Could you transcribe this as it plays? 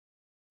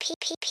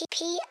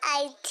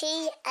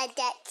P-I-T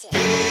adapted.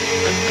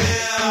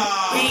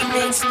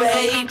 Remix,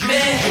 baby.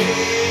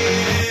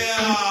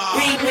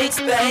 Remix,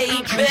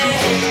 baby.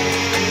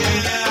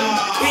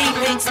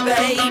 Remix,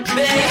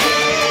 baby.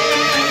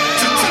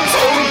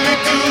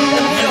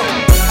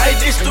 Hey,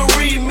 this the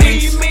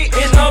remix,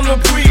 and I'm the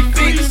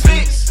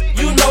prefix.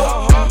 You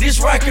know, this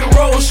rock and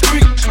roll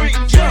street.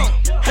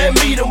 Hand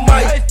me the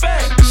mic,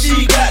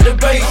 she got the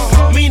bass,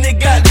 Mina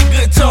got the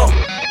guitar.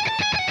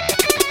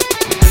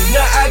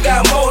 Now I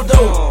got more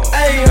though, I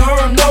ain't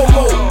heard no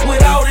more.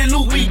 With all the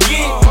loot we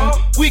get,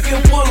 we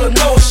can pull a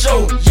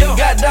no-show.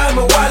 Got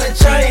diamond wallet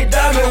chain,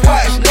 diamond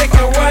watch, neck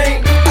and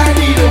ring. I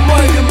need a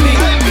money me,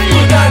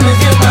 put diamonds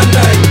in my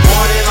name.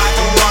 Party like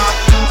a rock,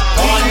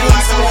 party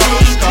like a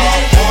rock star.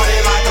 Party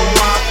like a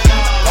rock,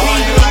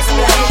 party like a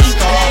rock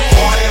star.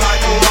 Party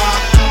like a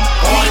rock,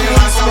 party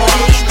like a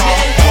rock star.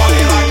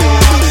 Party like a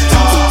rock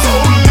star.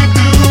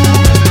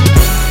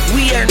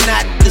 We are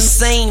not the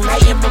same, I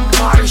am a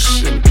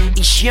Martian.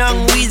 It's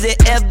young Weezy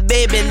F,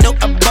 baby, no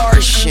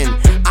abortion.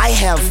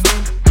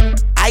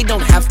 I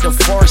don't have to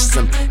force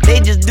them. They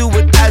just do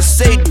what I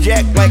say,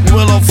 Jack, like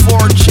Wheel of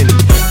Fortune.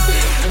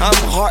 I'm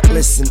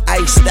heartless and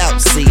iced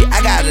out, see.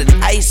 I got an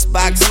ice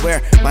box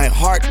where my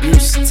heart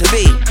used to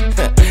be.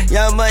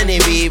 Young Money,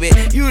 baby,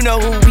 you know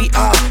who we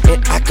are.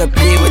 And I could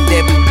play with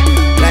them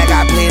like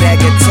I play that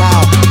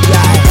guitar. Yeah.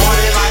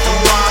 Party like a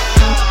rock,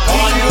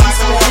 party like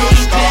a rock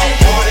star.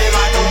 Party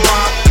like a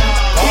rock,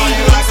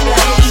 party like a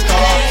rock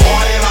star.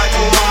 Party like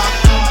a rock,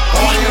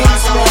 party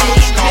like a rock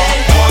star.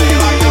 Party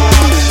like a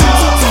rock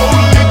star.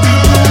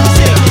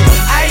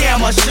 I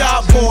am a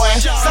sharp boy,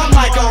 some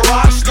like a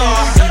rock star.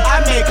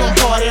 I make them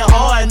party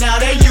hard, now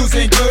they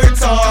using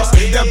guitars.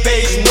 The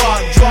bass,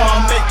 rock,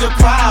 drum, make the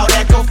crowd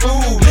echo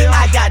fool.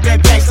 I got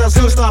that gangsters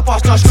who start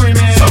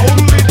screaming.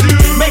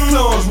 Make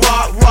clothes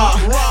rock, rock,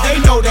 they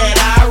know that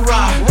I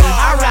rock.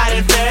 I ride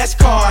in fast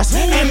cars,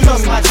 and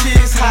plus my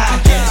chicks high.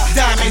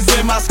 Diamonds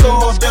in my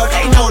school belt,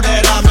 they know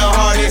that I'm the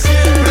hardest.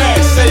 Black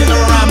shades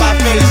around my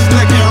face,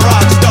 looking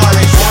rock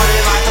starish. Party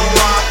like a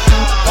rock,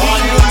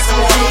 party like a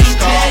rock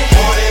star.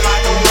 Party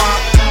like a rock,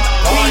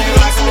 party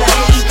like a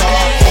rock star.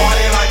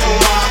 Party like a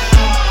rock,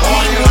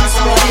 party like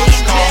a rock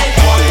star.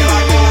 Party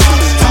like a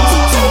rock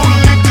star.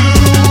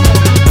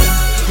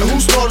 And who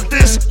started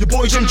this? Your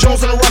boy Jim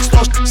Jones and the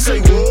Rockstar. Say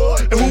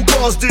what? And who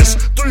caused this?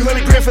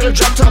 300 grand for the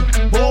drop top.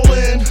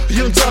 Ballin',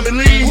 young Tommy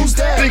Lee. Who's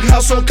that? Big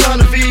house on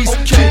Connovese.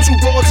 Okay. Two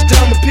broads, a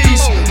diamond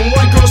piece. When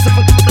white girls step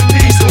a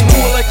piece. I'm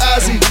going like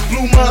Ozzy.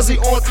 Blue Mozzie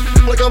on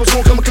like I was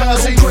going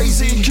kamikaze. Go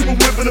crazy. Keep a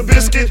whipping a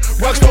biscuit.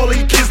 Rockstar like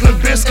your kids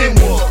Limp Biscuit.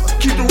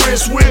 Keep the red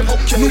whip.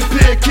 New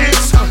pair of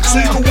kicks. So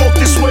you can walk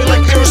this way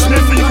like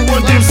Aerosmith. And you can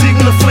run DMC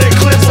when the flare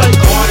clips. Like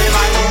party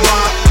like a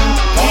rock,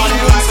 party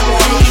like a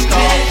rock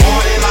star.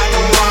 Party like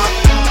a rock,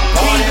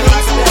 party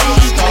like a rock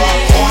star.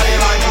 Party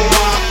like a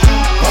rock,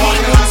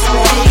 party like a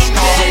rock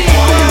star.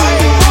 Party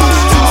like a rock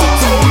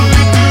star.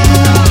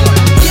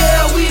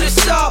 Yeah, we the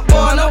sharp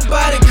boy,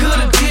 nobody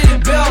could've did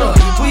it better.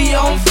 We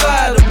on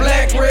fire, the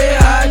black, red,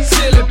 hot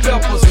chili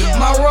peppers.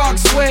 My rock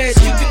swag,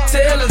 you can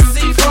tell and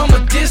see from a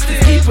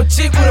distance. Keep a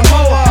chick with a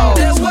mohawk,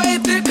 that's way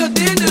thicker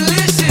than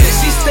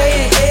delicious. She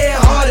stayin'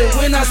 air-hearted,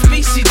 when I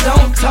speak she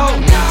don't talk.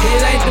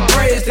 It ain't the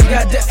braids that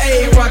got the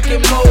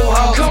A-rockin'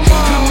 mohawk. Come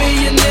on,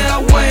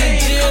 Millionaire Wayne,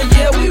 Jill,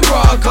 yeah, we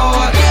rock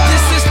hard.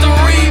 This is the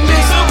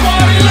remix of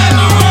Party Like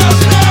a Rock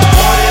Star.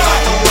 Party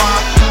like a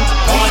rock,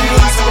 party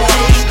like a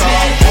rock star.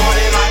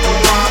 Party like a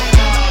rock,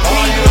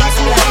 party like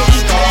a rock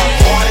star.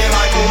 Party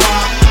like a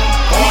rock,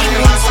 party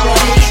like a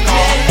rock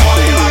star.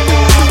 Party like a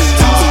rock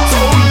star.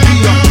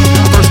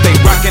 First they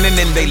rockin' and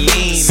then they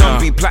lean. Some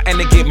be plotting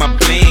to get my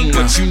bling,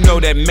 but you know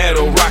that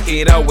metal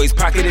rocket always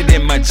pocketed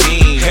in my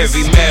jeans.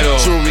 Heavy metal,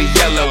 jewelry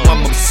yellow,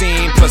 I'm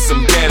obscene plus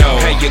some ghetto.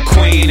 Hey, your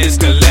queen is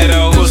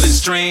stiletto, pulling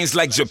strings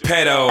like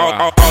Geppetto.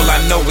 All I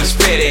know is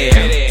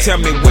fitted. Tell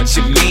me what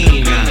you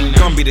mean.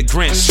 Gonna be the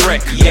Grinch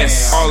Shrek,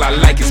 yes. All I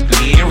like is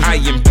being. I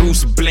am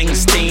Bruce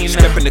Blingstein.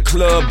 Step in the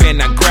club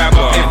and I grab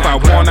her. If I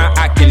wanna,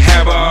 I can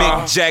have her.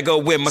 Mick Jagger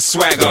with my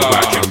swagger.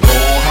 Rock and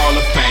Roll Hall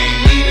of Fame.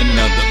 Need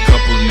another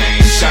couple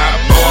names. Shot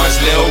Boys,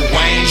 Lil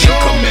Wayne, you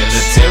come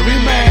military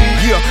man.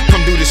 Yeah,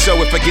 come do the show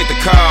if I get the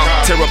call.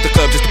 Tear up the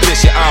club just to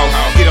piss you off.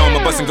 Get on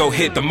my bus and go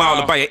hit the mall.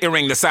 Or buy an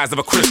earring the size of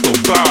a crystal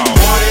ball.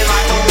 Party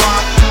like a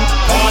rock,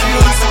 party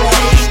like a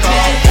rock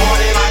star.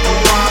 Party like a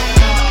rock,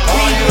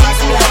 party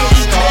like a rock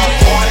star.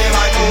 Party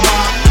like a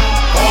rock,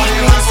 party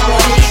like a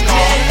rock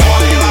star.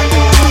 Party like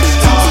a rock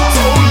star.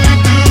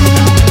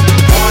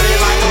 Party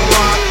like a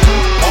rock,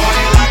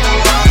 party like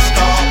a rock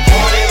star.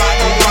 Party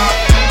like a rock,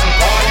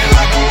 party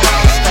like a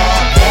rock star.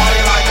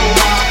 Party like a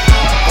rock,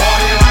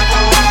 party like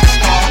a rock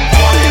star.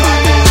 Party like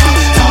a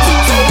rock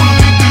star.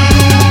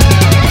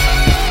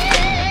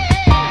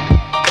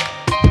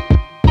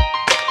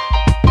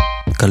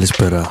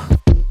 Καλησπέρα.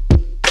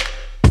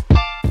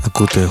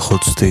 Ακούτε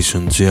Hot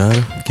Station GR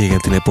και για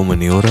την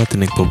επόμενη ώρα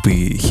την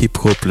εκπομπή Hip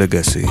Hop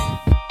Legacy.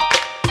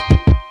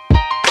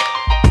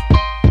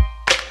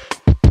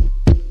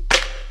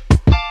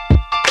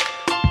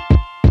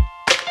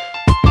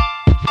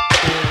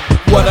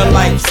 What a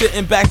life,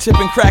 sitting back,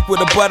 chipping crack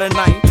with a butter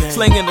knife.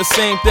 Slinging the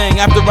same thing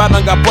after I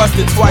done got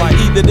busted twice.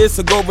 Either this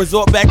or go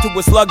resort back to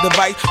a slug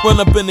device. Run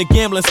up in the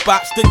gambling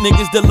spot, stick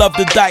niggas that love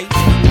the dice.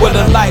 What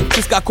a life,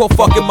 just got caught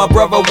fucking my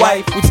brother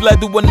wife, which led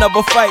to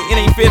another fight.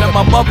 It ain't fair to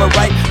my mother,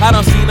 right? I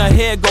done seen her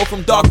hair go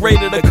from dark gray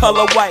to the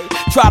color white.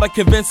 Try to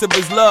convince of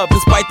his love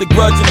despite the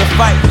grudge in the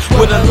fight.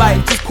 What a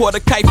life, just caught a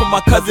kite from my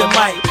cousin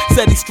Mike.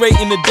 Said he straight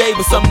in the day,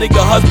 but some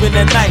nigga husband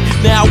at night.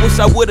 Now I wish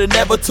I would've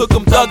never took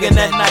him thuggin'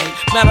 that night.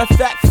 Matter of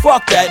fact,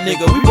 fuck that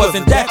nigga, we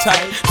wasn't that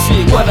tight.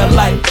 Shit, what a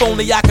life, if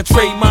only I could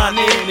trade mine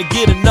in to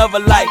get another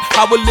life.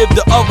 I would live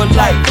the other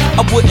life.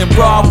 I wouldn't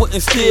rob,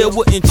 wouldn't steal,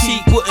 wouldn't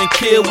cheat, wouldn't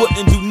kill,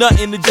 wouldn't do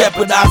nothing to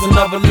jeopardize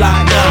another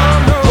life.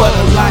 Nah, what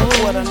a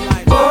life, what a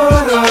life,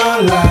 what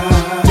a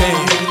life.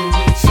 Damn,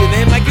 shit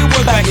ain't like it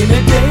was back in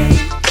the day.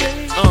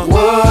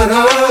 What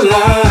a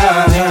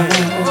life.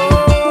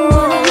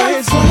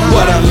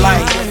 What a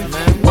life.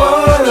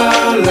 What a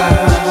life.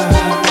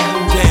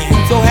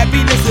 Damn, so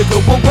happiness to go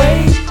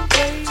away.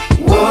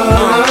 What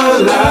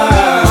a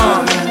life.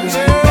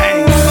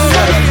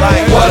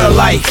 What a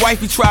life.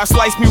 Wifey tried to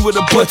slice me with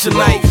a butcher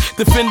knife.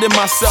 Defending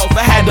myself,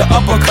 I had to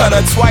uppercut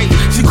her twice.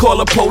 She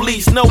called the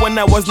police, knowing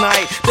that was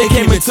night. They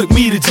came and took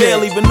me to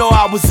jail, even though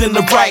I was in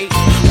the right.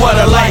 What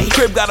a life.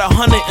 Crib got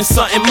 100 and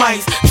something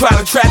mice. Try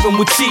to trap him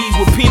with cheese,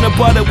 with peanut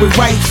butter, with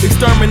rice.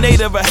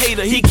 Exterminator, a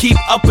hater, he keep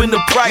up in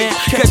the price.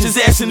 Catch his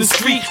ass in the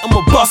street,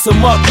 I'ma bust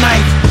him up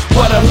night.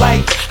 What a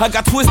life. I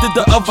got twisted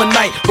the other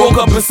night. Woke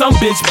up in some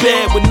bitch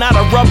bed with not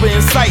a rubber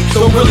in sight.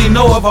 Don't really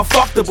know if I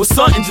fucked up, but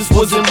something just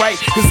wasn't right.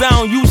 Cause I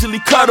don't usually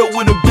cuddle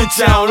with a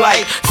bitch I don't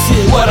like.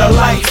 Shit, what a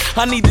life.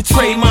 I need to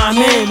trade mine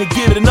in to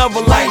get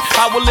another life.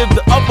 I would live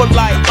the upper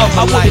life.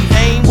 I wouldn't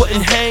aim,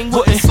 wouldn't hang,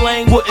 wouldn't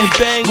slang, wouldn't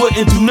bang,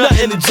 wouldn't do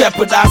nothing to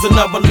jeopardize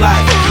another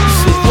life.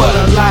 Shit, what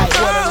a life.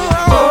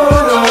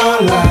 What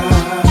a life.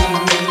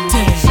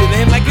 Damn, shit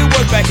ain't like it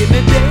was back in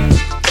the day.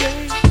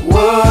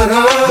 What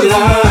a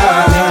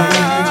life.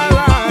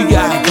 We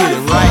gotta get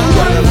it right.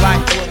 What a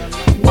life.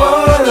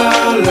 What a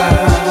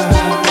life.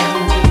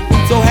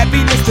 So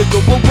happiness to go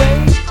away.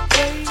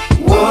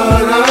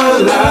 What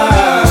a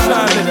life.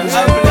 Shining in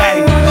other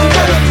life.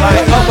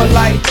 Other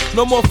life.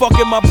 No more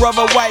fucking my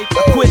brother wife.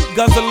 I quit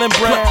guzzling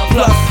brown,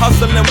 plus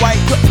hustling white.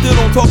 Still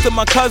don't talk to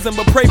my cousin,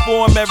 but pray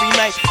for him every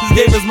night. Just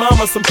gave his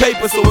mama some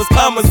paper, so it's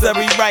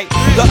commissary right.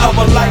 The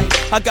other life,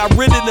 I got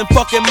rid of them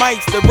fucking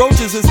mites. The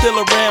roaches is still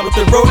around, but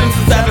the rodents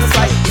is out of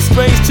sight. The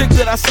strange chick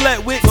that I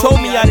slept with told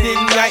me I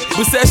didn't right,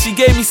 but said she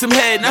gave me some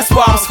head, and that's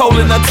why I was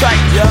holding her tight.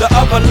 The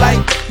other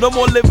life, no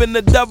more living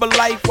the double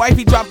life.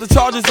 Wifey dropped the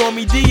charges on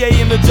me, DA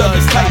and the judge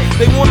is tight.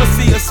 They wanna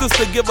see a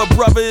sister give a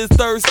brother his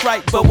third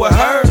strike, but with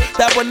her,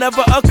 that would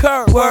never occur.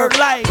 Word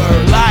life,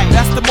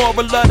 that's the moral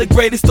of the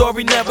greatest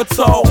story never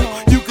told.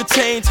 You could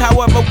change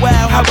however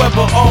wild,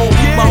 however old.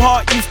 My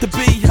heart used to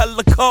be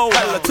hella cold,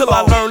 till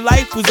I learned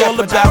life was all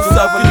about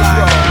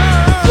self-control.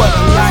 What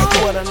a life,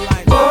 what a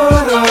life,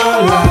 what a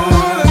life.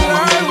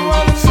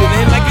 Shit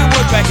ain't like it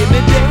was back in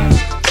the day.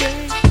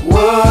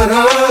 What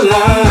a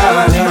life.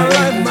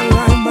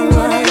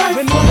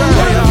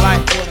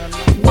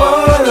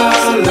 What a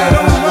life.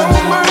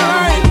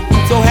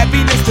 So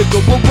happiness to go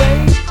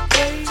away.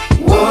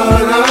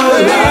 What a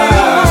life.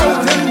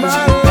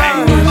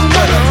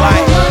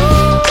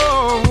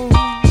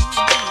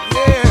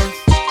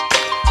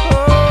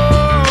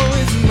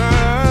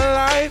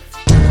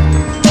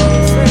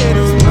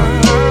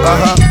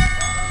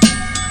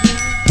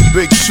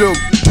 Big Shoot,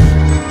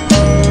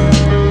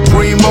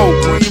 Primo,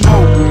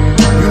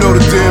 you know the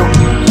deal.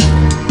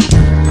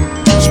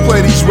 Let's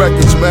play these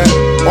records, man,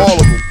 all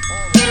of them.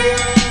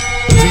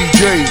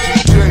 DJs,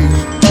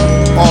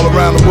 all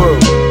around the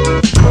world.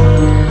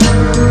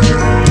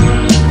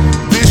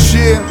 This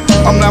year,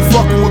 I'm not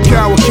fucking with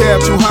coward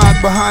cabs who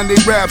hide behind they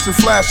raps and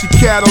flashy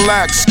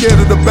Cadillacs. Scared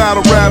of the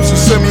battle raps and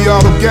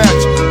semi-auto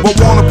gats, but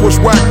wanna push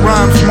whack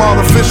rhymes from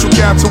artificial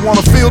gaps. And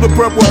wanna feel the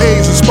purple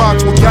haze in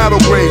spots with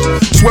cattle graze.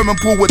 Swimming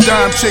pool with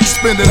dime chicks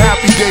spending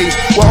happy days,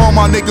 where all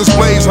my niggas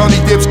blaze,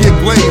 honey dips get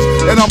glazed.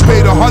 And I'm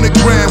paid 100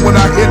 grand when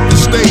I hit the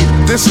stage.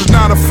 This is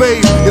not a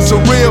fade, it's a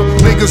real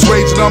niggas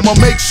rage. And I'ma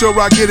make sure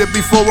I get it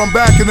before I'm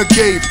back in the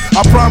cage.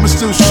 I promise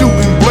to shoot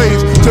and blaze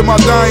till my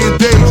dying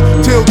days,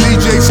 till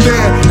DJ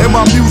stand and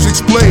my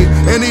music's played.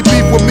 Any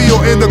beef with me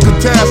or in the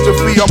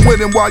catastrophe, I'm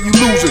winning while you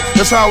losing,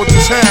 that's how it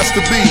just has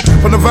to be.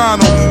 From the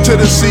vinyl to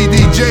the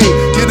CDJ,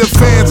 give the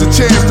fans a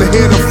chance to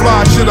hear the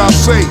fly shit I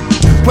say.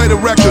 Play the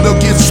record or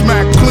get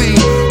smacked clean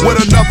with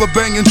another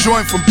banging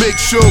joint from Big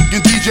Shook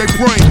and DJ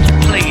Brain.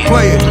 Play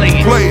it, play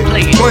it, play it,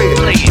 play it, play it,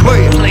 play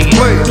it,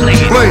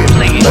 play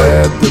it.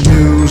 Let the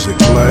music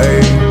play.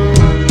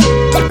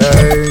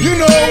 Hey. You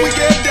know we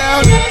get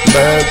down.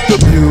 Let the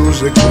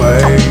music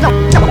play. Hey.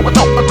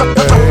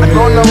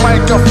 On the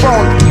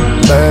microphone.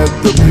 Let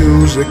the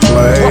music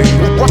play.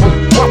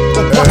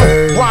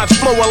 Hey. Rhymes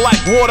flowing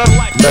like water.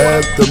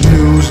 Let the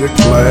music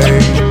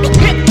play.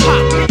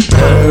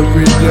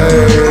 Every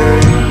day,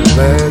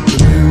 let the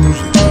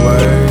music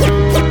play.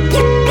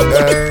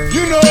 Hey.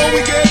 You know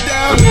we get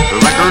down. The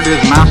record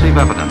is massive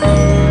evidence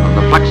of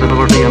the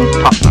flexibility and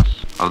toughness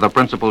of the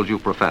principles you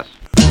profess.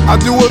 I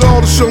do it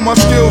all to show my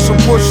skills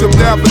and push up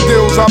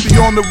daffodils. I be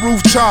on the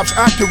rooftops,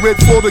 accurate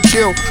for the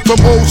kill.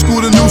 From old school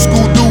to new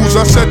school dudes,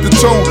 I set the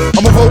tone.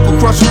 I'm a vocal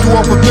crusher, do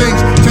awful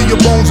things to your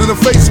bones in the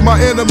face of my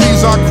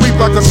enemies. I creep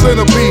like a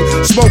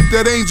centipede, smoke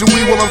that angel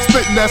weed while I'm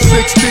spitting that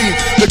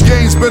 16. The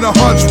game's been a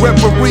hunch,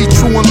 referee,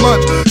 true and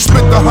lunch.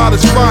 Spit the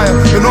hottest fire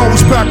and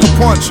always pack a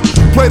punch.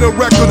 Play the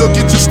record or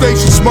get your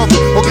station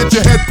smothered, or get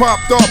your head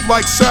popped off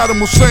like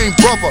Saddam Hussein,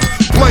 brother.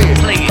 Play it,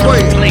 play it,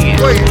 play it, play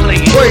it, play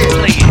it, play it,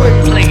 play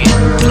it, play it, play it.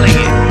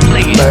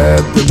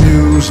 Let the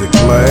music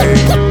play.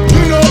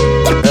 You know,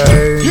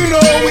 hey. You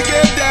know we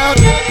get down.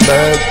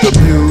 Let the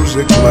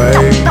music play.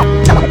 Hey.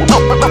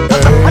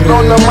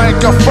 On the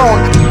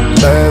microphone.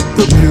 Let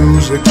the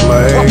music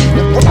play.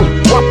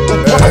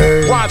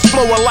 Hey. Rhymes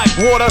flowing like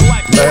water.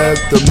 Let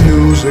the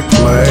music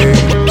play.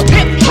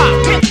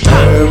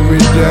 Every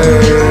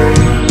day.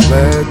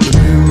 Let the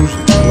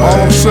music play.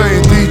 All I'm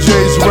saying,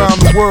 DJs around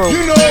the world,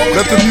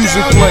 let the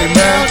music play,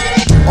 man.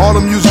 All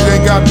the music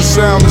ain't got to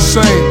sound the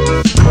same.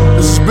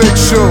 This is Big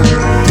Show,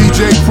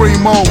 DJ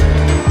Primo.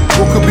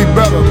 What could be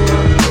better?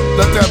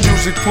 Let that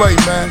music play,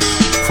 man.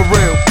 For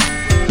real.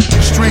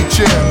 Street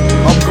chair,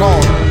 I'm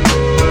gone.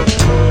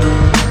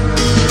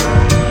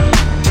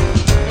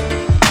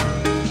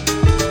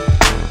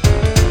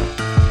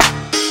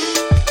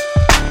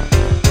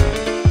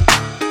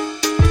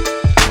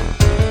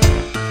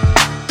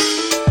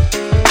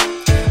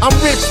 I'm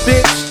rich,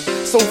 bitch.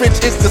 So rich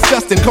it's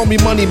disgusting, call me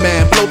money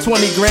man. Blow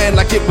 20 grand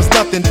like it was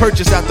nothing,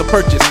 purchase after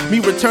purchase. Me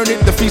return it,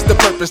 defeats the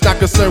purpose. Not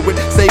concerned with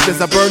savings,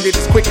 I burned it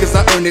as quick as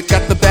I earned it.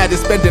 Got the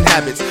baddest spending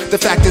habits. The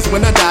fact is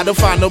when I die, don't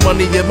find no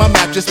money in my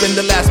mattress. Spend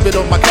the last bit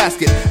on my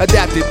casket.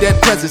 Adapted, dead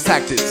presence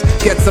tactics.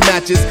 Get some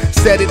matches,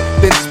 set it,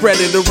 then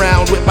spread it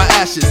around with my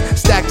ashes.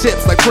 Stack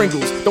chips like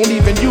Pringles, don't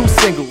even use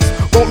singles.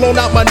 Won't loan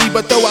out money,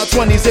 but throw out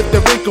 20s if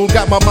the wrinkle.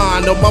 Got my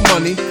mind on my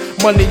money,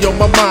 money on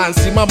my mind.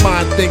 See my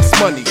mind thinks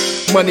money,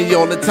 money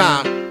all the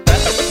time.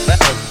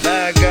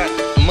 I got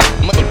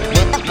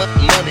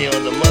money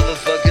on the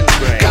motherfucking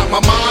brain. Got my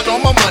mind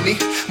on my money,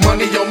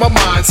 money on my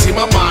mind. See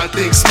my mind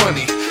thinks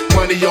money,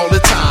 money all the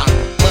time.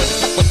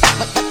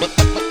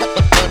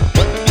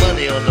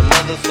 Money on the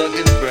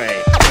motherfucking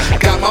brain.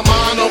 Got my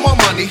mind on my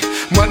money,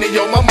 money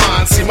on my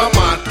mind. See my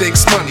mind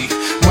thinks money,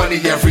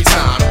 money every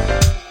time.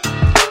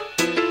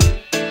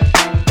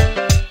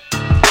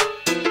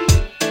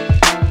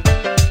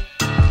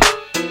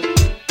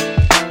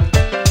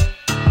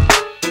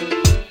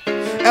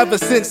 Ever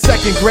since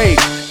second grade,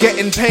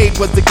 getting paid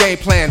was the game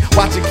plan.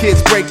 Watching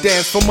kids break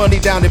dance for money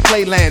down in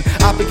Playland.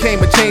 I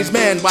became a changed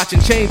man,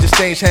 watching change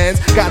exchange hands.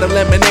 Got a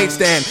lemonade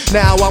stand,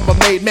 now I'm a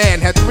made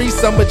man. Had 3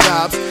 summer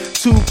jobs,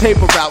 2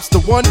 paper routes. The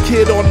one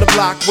kid on the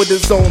block with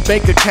his own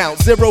bank account.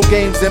 0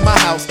 games in my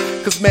house,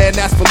 cause man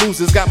that's for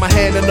losers. Got my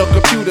hand on the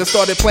computer,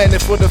 started planning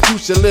for the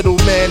future. Little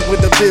man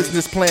with a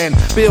business plan,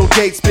 Bill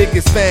Gates'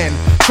 biggest fan.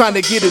 Trying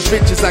to get as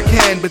rich as I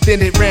can, but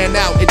then it ran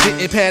out, it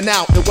didn't pan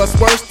out. And what's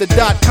worse, the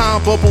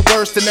 .com bubble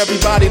burst and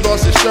everybody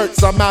lost their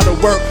shirts. I'm out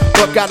of work,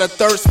 but got a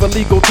thirst for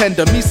legal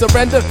tender. Me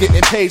surrender,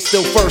 getting paid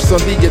still first on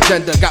the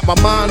agenda. Got my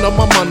mind on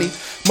my money,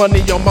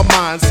 money on my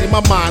mind. See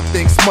my mind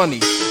thinks money,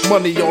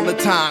 money all the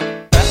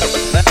time.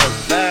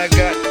 I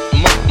got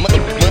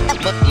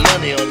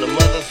money on the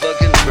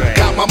motherfucking brain.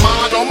 Got my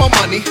mind on my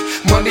money,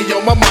 money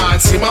on my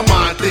mind. See my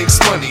mind thinks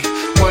money,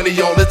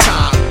 money all the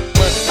time.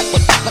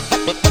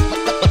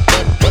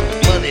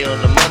 Money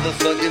on the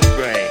motherfucking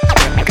brain.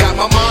 Got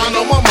my mind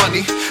on my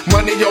money,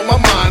 money on my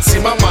mind. See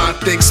my mind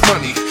thinks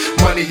money,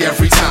 money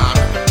every time.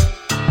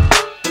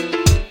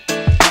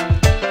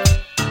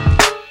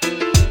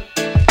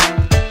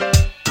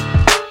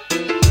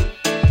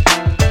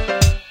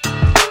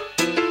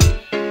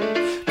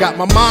 Got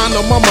my mind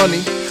on my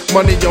money,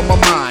 money on my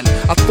mind.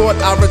 I thought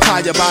I'd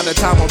retire by the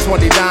time I'm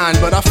 29,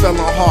 but I fell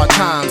on hard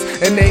times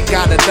and ain't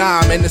got a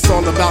dime, and it's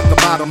all about the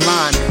bottom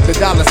line, the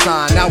dollar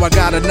sign. Now I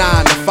got a 9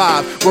 to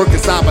 5, working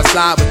side by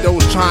side with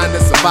those trying to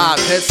survive.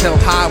 Heads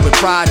held high with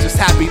pride, just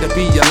happy to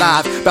be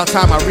alive. About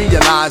time I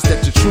realized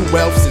that the true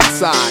wealth's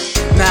inside.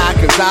 Nah,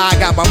 cause I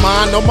got my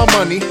mind on my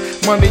money,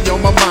 money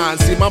on my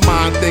mind. See my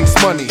mind thinks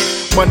money,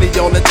 money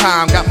all the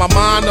time. Got my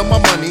mind on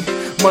my money,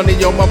 money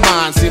on my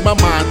mind. See my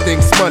mind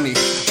thinks money,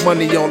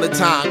 money all the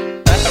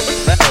time.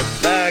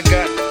 I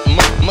got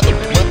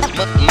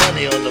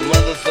money on the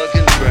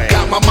motherfucking brain.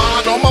 Got my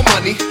mind on my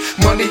money,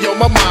 money on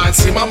my mind.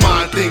 See my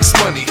mind thinks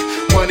money,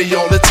 money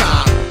all the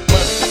time.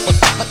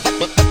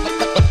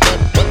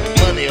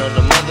 Money on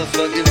the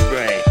motherfucking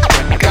brain.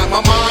 Got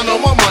my mind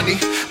on my money,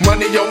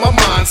 money on my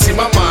mind. See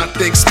my mind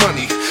thinks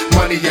money,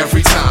 money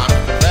every time.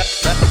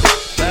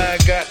 I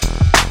got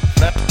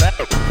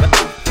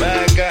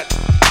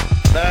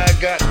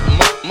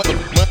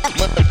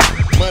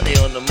money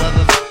on the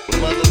motherfucking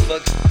brain.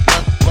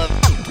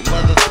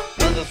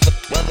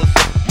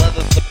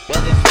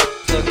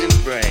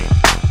 Motherfucking brain.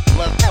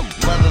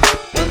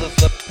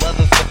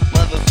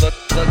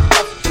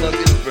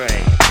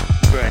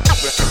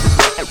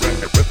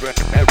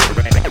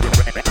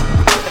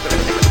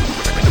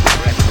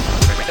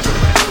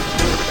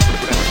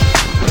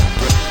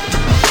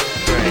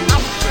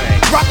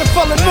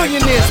 Rockefeller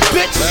millionaires,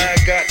 bitch.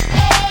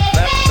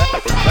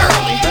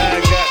 Early.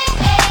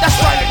 That's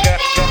right.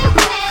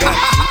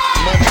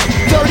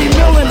 30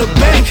 mil in the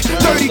bank,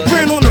 30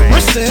 grand on the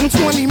wrist, and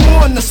 20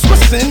 more in the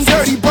Swissin'.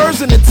 Dirty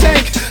birds in the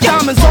tank,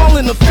 diamonds all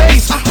in the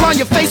face. Find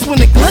your face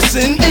when it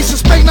glisten. Ace of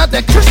Spade, not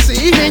that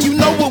Chrissy, and you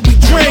know what we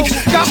drink.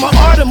 Got my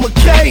Arda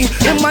McKay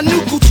and my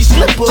new Gucci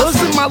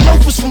slippers and my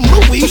loafers from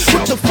Louis.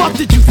 What the fuck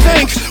did you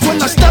think when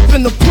I step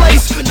in the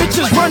place?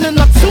 Bitches running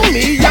up to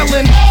me,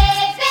 yelling.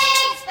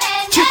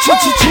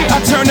 I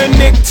turn a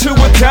nick to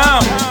a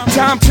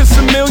dime to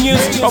some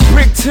millions, a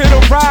brick to the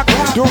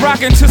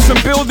rock into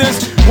some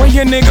buildings. When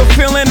your nigga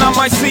feelin', I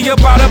might see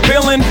about a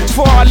billin'.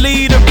 Before I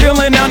lead a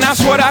billin', now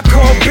that's what I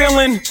call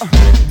billin'.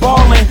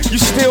 Ballin', you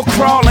still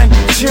crawlin',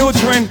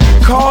 children,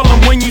 call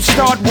 'em when you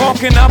start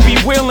walking, I'll be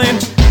willin'.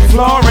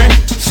 Floorin',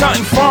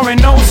 something foreign,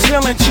 no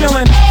ceiling,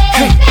 chillin'.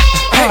 Hey,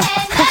 yeah,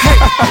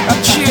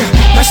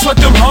 that's what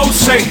them hoes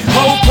say.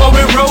 Ho,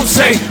 pouring rose,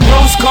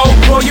 rose cold,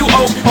 pour you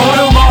oak,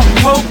 Audemars,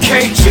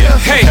 okay.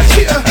 Hey,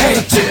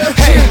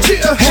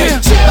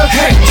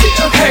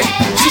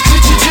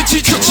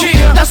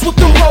 that's what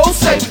them hoes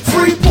say.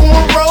 Free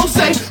pouring rose,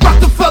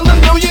 Rockefeller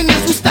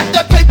millionaires, we stack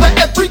that paper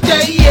every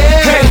day.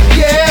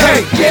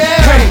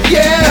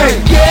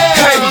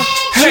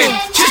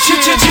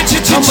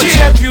 I'm a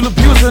jet fuel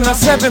abuser, not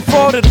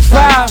 7-4 to the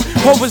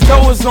 5.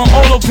 Overdose on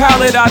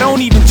autopilot, I don't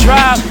even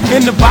drive.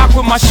 In the box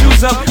with my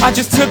shoes up, I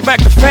just took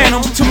back the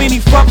Phantom. Too many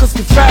fuckers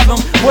can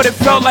fathom what it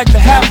felt like to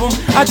have them.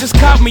 I just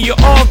caught me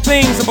of all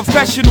things, a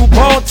professional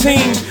ball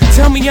team.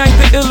 Tell me I ain't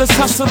the illest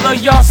hustler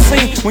y'all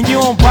seen. When you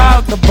don't buy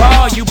out the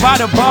bar, you buy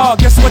the bar,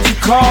 guess what you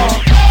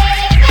call?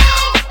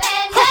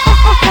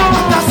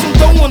 Got some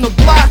dough on the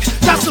block,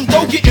 got some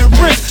dough getting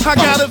rich. I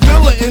got a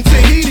villa in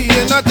Tahiti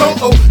and I don't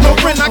owe no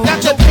rent. I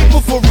got that paper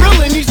for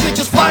real and these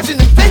niggas flashing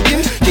and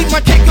faking. Keep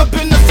my cake up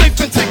in the safe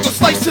and take a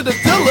slice to the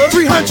dealer.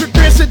 300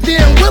 grand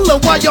sedan Willa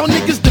while y'all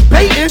niggas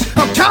debating.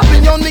 I'm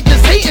copping, y'all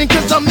niggas hating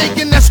cause I'm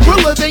making that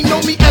Skrilla. They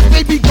know me as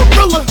Baby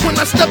Gorilla. When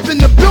I step in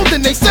the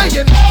building they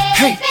saying,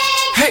 hey,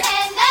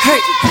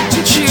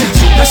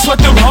 that's what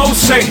them hoes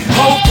say.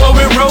 Ho,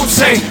 pouring rose,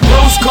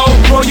 rose cold,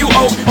 pour you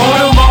oak,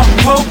 Audemars,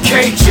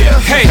 okay.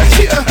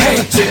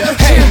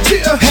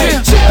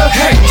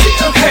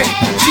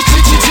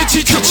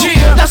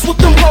 That's what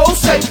them hoes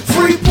say.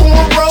 Free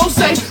pouring rose,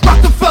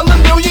 Rockefeller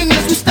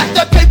millionaires, we stack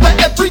that paper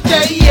every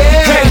day.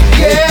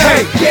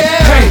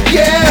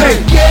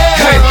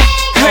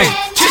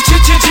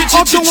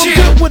 Although I'm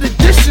good with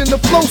addition, the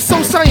flow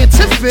so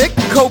scientific.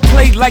 Cold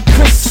plate like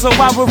Chris, so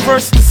I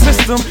reverse the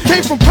system.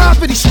 Came from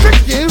poverty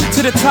stricken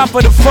to the top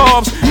of the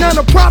Forbes. Now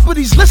the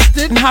property's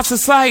listed in High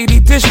Society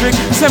District.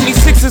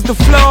 76 is the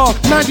floor,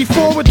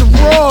 94 with the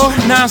raw,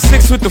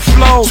 96 with the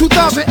flow,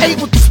 2008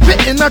 with the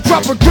spittin'. I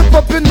drop a grip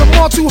up in the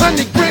mall,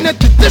 200 grand at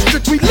the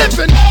district. We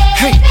livin'.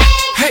 Hey,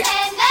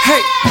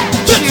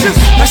 yeah,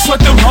 that's what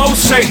them hoes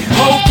say.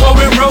 Ho,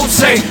 pouring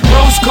rose,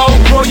 rose cold,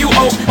 pour you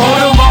oak,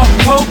 Audemars,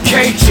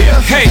 okay.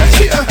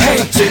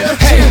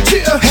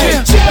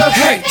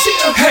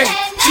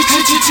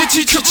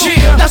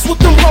 That's what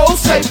them hoes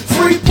say.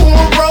 Free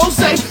pouring rose,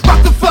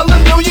 Rockefeller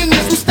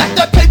millionaires, we stack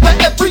that paper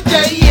every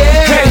day.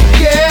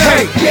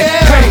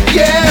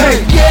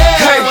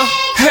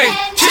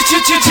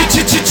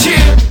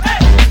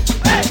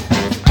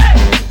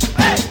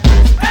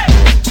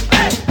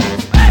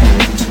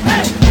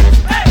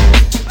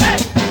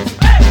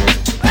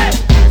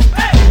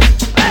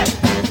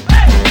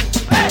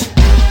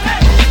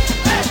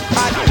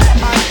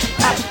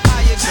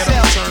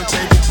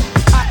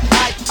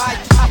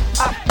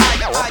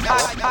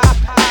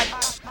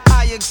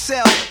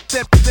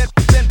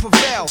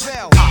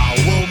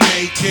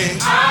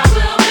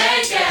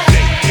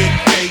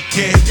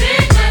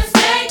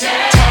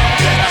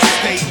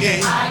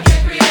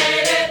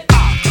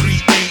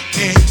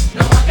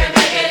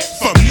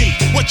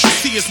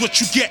 What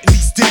you get in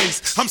these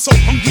days. I'm so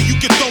hungry you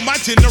can throw my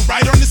dinner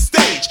right on the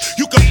stage.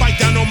 You can bite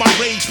down on my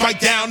rage, bite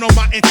down on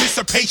my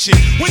anticipation.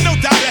 With no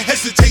doubt or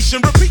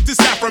hesitation, repeat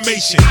this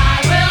affirmation.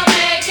 I will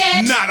make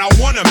it. Not I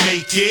wanna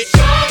make it.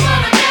 Sure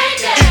gonna make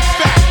it. In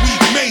fact,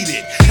 we've made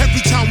it. Every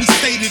time we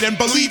state it and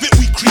believe it,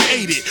 we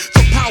create it.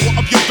 The power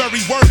of your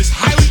very word is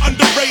highly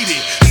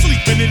underrated.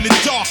 Sleeping in the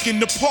dark in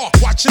the park,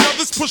 watching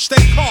others push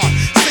their car.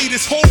 Say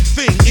this whole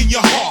thing in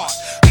your heart.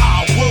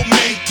 I will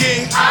make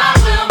it. I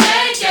will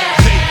make it.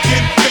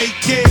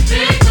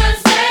 Big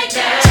mistake,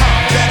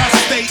 time that I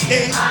stay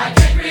in. I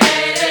can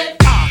create it.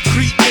 I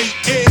create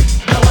it.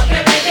 No one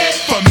can make it.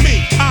 For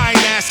me, I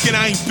ain't asking,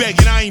 I ain't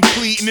begging, I ain't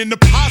pleading. In the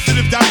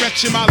positive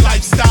direction, my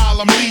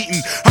lifestyle I'm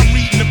leading. I'm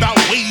reading about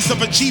ways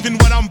of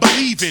achieving what I'm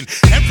believing.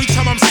 Every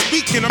time I'm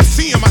speaking, I'm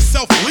seeing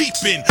myself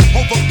leaping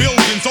over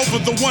buildings, over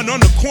the one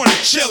on the corner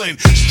chilling.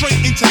 Straight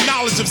into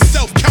knowledge of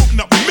self, counting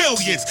up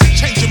millions.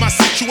 Changing my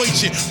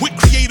situation with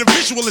creative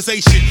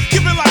visualization.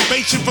 Giving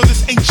libation for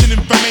this ancient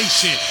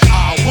information.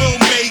 I will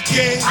make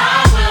it.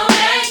 I will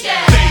make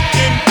it. They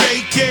can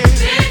make it.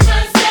 Big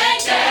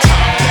mistake.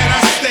 Time that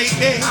I stay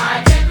in.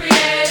 I can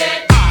create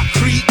it. I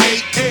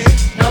create it.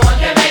 No one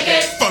can make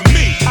it. For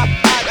me, I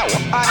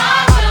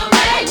will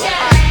make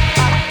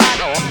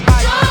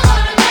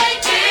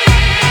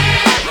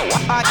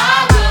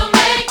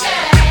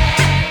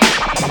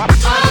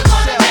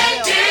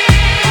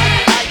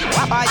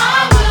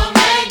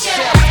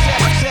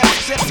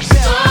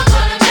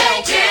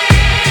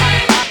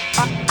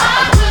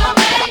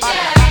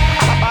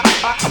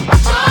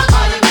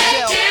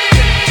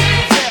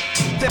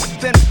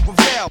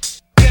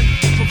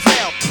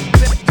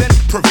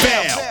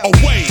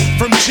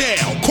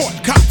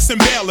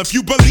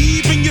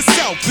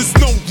yourself, there's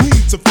no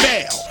room to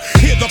fail.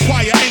 Hear the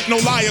choir, ain't no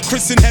liar.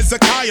 Chris and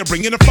Hezekiah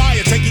bringing the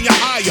fire, taking you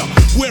higher,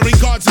 wearing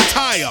God's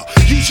attire.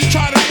 You should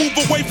try to move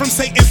away from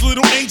Satan's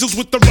little angels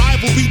with the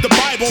rival. Read the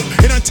Bible,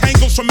 it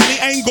untangles from many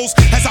angles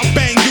as I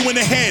bang you in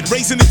the head,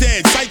 raising the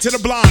dead, sight to the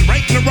blind,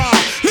 writing the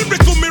rhyme.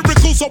 Lyrical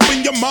miracles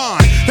open your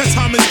mind. That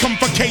time has come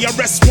for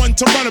KRS-One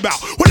to run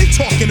about. What they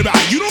talking about?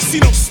 You don't see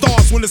no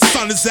stars when the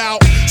sun is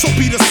out. So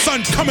be the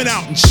sun coming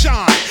out and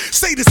shine.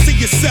 Say this to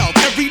yourself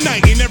every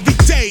night and every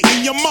day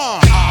in your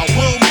mind. I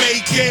will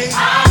make it.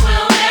 I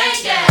will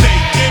make it. They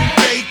can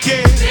fake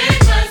it. Big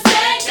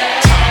mistake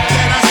it. Time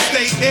that I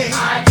stay in.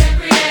 I can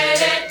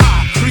create it.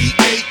 I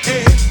create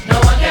it. No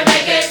one can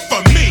make it.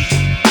 For me.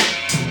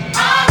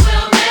 I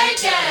will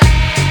make it.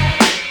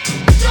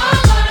 You're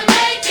gonna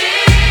make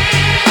it.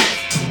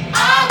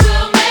 I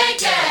will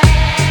make it.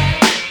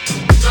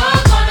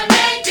 You're gonna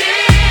make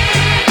it.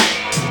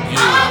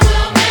 I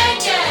will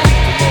make it.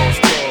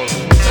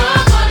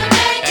 You're gonna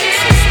make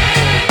it.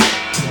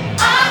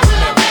 I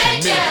will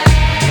make it.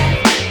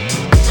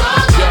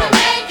 You're gonna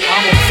make it.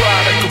 I'm a fly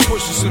that can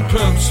push us and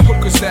pimps,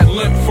 hookers that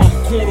limp from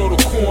corner to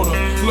corner,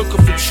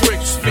 looking for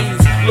tricks,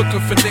 fiends, looking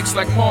for nicks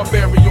like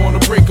Marbury on a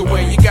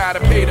breakaway. You gotta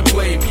pay to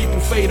play, people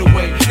fade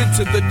away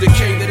into the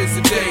decay that is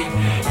the day.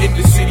 In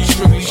the city,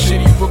 strictly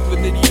shitty,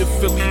 Brooklyn, Nitty to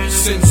Philly.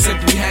 Sin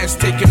simply has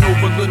taken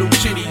over little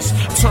kitties.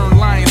 Turn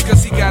lions,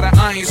 cause he got an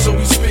iron, so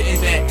he's spitting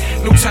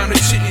that. No time to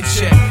chit and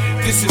chat.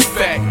 This is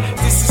fact,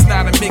 this is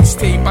not a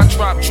mixtape. I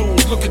drop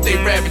jewels, look at they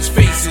ravaged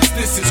faces.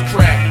 This is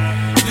crack.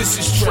 This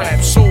is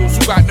trap, souls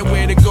who got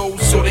nowhere to go,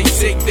 so they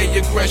take their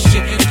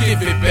aggression and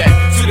give it back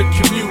to the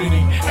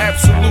community.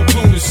 Absolute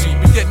lunacy,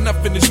 but yet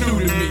nothing is new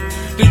to me.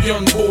 The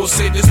young boy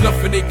said there's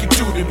nothing they can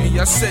do to me.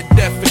 I said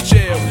that for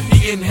jail.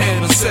 He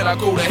inhaled and said I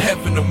go to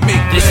heaven to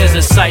make This is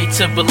a sight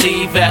to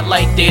believe, act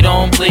like they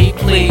don't bleed,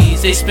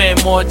 please. They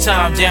spend more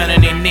time down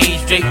on their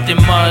knees, draped in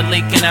mud,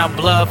 leaking out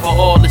blood for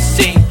all to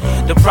see.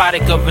 The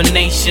product of a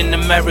nation,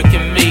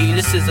 American me.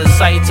 This is a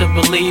sight to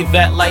believe,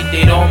 act like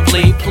they don't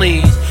bleed,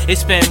 please. They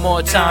spend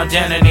more time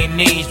down on their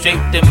knees,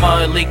 draped in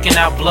mud, leaking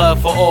out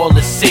blood for all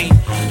to see.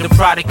 The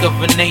product of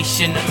a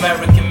nation,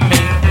 American me.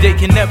 They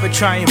can never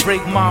try and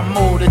break my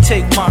mold or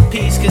take my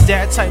peace, cause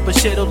that type of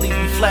shit'll leave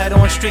me flat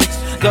on streets.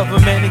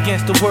 Government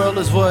against the world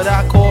is what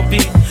I call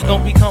beat.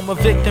 Don't become a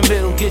victim,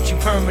 it'll get you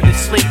permanent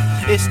sleep.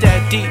 It's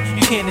that deep,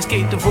 you can't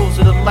escape the rules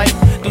of the light.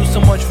 Do so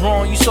much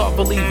wrong, you start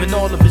believing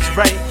all of it's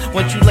right.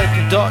 Once you let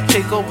the dark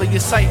take over your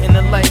sight and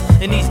the light.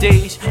 In these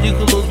days, you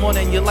can lose more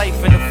than your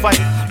life in a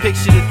fight.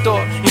 Picture the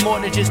thought, you're more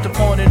than just a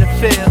pawn in the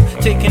field.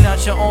 Taking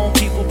out your own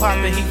people,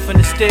 popping heat from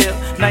the steel.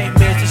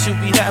 Nightmares that you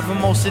be having,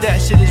 most of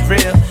that shit is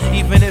real.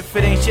 Even if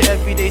it ain't your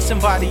everyday,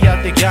 somebody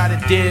out there gotta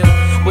deal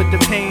with the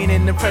pain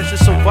and the pressure,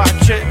 so why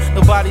trip?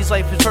 Nobody's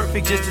life is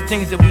perfect, just the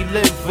things that we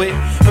live with.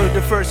 Heard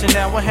the first and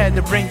now I had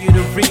to bring you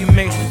the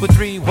remix with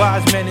three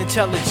wise men,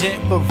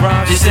 intelligent but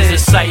rhymes. This is a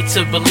sight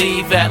to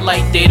believe, act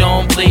like they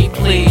don't bleed,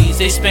 please.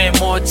 They spend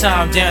more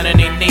time down on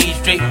their knees,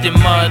 draped in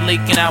mud,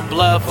 leaking out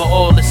blood for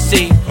all to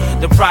see.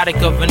 The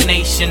product of a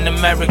nation,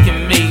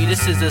 American me.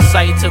 This is a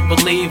sight to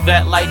believe,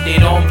 act like they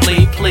don't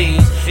bleed,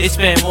 please. They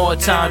spend more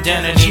time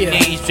down on their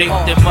knees,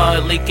 draped in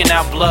mud, leaking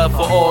out blood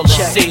for all to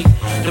see.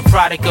 The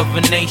product of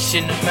a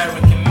nation,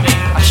 American me.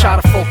 I try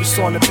to focus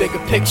on the bigger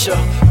picture.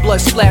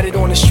 Blood splattered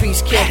on the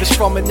streets, canvas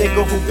from a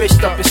nigga who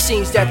bitched up. It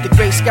seems that the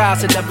gray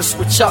skies will never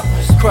switch up.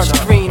 Crushed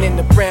green and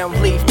the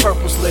brown leaf,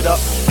 purple's lit up.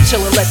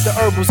 Chillin', let the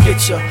herbals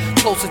get you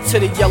closer to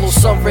the yellow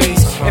sun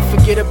rays. And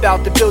forget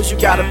about the bills you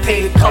gotta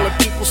pay. The colored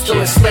people still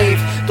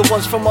enslaved, the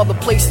ones from other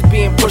places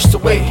being pushed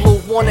away. Blue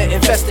wanna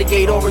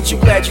investigate, orange you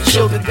glad you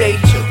chilled today.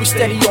 We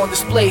steady on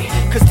display,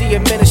 cause the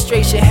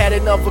administration had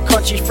another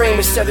country frame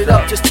and set it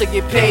up just to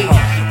get paid.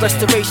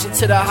 Restoration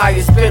to the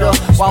highest bidder,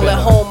 while at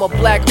home a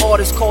black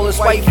artist call us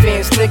white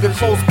fans. Nigga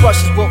close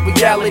brushes with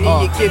reality,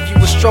 it give you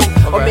a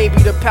stroke. Or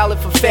maybe the palate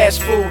for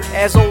fast food.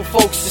 As old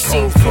folks, it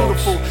seems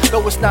beautiful,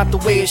 though it's not the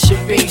way it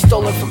should be.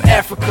 Stolen from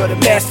Africa, the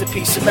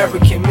masterpiece,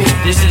 American me.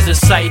 This is a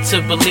sight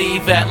to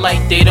believe, act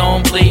like they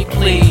don't bleed,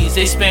 please.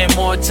 They spend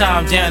more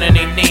time down on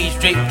their knees,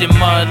 draped in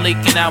mud,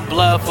 leaking out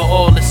blood for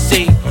all to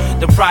see.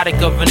 The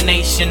product of a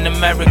nation,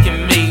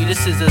 American me.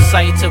 This is a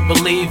sight to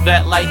believe,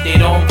 act like they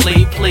don't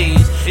bleed,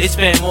 please. They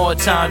spend more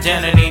time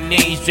down on their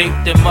knees,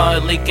 draped in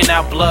mud, leaking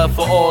out blood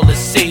for all to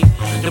see.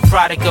 The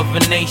product of a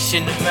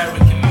nation,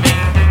 American me.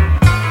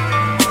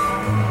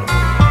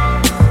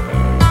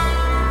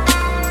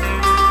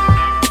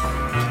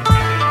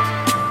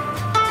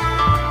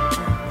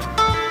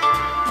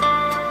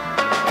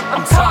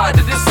 I'm tired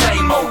of the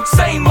same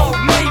old,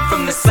 made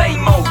from the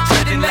same old,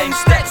 treading lame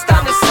steps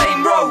down the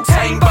same road,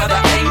 tamed by the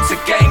aim to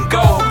gain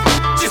gold.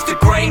 Just a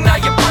grain, now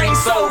your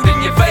brain's sold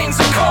and your veins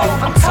are cold.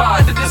 I'm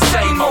tired of the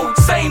same old,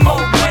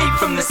 made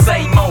from the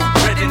same old,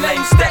 treading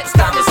lame steps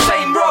down the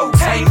same road,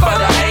 tamed by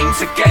the aim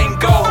to gain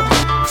gold.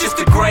 Just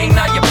a grain,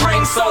 now your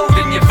brain's sold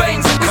and your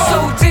veins are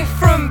cold. So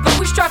different, but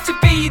we strive to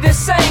be the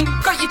same.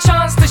 Got your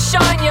chance to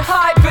shine, you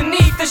hide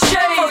beneath the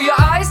shade. Throw your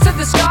eyes to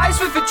the skies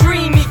with a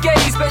dreamy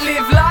gaze, but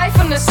live life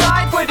on the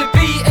side where the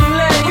beaten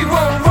lane. We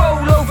won't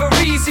roll over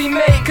easy,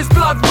 mate, cause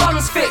blood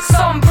guns fit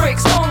some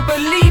bricks. Don't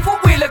believe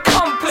what we'll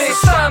accomplish.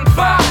 Stand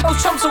back,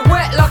 those chumps are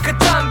wet like a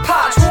damn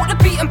patch. Walk the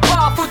beaten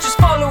path or just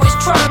follow his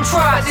tram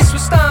track. This will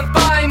stand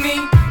by me.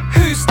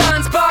 Who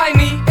stands by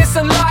me? It's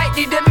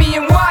unlikely that me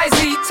and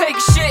Wisey take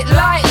shit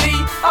lightly.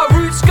 Our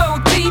roots go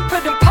deeper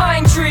than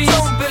pine trees.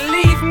 Don't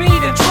believe me,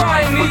 then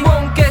try me. We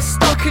won't get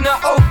stuck in an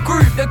old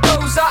group that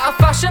goes out of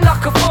fashion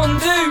like a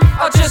fondue.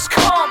 I just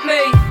can't,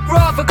 mate.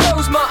 Rather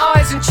close my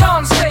eyes and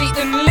chance fate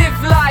than live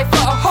life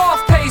at a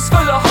half pace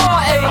full of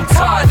heartache. I'm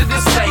tired of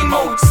the same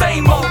old,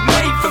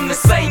 made from the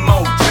same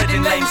old.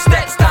 Treading lame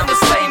steps down the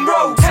same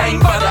road.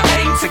 Tamed by the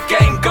aim to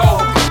gain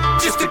gold.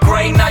 Just a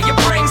grain, now your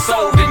brain's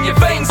sold and your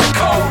veins are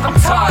cold. I'm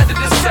tired of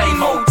the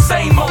same old,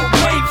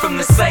 made from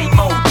the same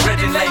old.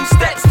 Treading lame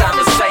steps down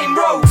the same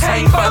road.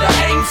 Tamed by the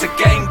aim to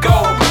gain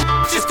gold.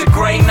 Just a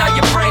grain, now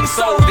your brain's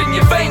sold and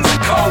your veins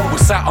are cold.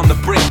 We're sat on the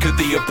brink of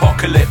the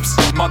apocalypse.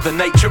 Mother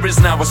Nature is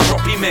now a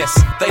stroppy miss.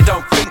 They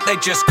don't think, they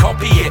just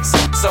copy it.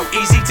 So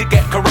easy to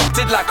get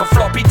corrupted like a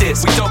floppy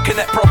disk. We don't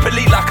connect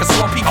properly like a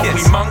sloppy kiss. Are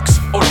we monks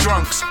or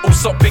drunks, all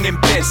sopping in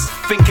piss?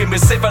 Thinking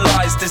we're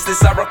civilized, is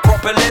this our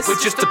acropolis?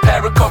 We're just a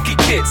pair of cocky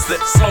kids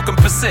that slog and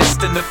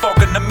persist in the fog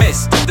and the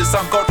mist of this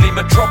ungodly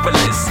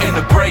metropolis. In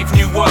a brave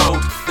new world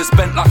that's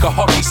bent like a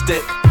hockey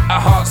stick. Our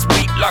hearts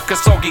beat like a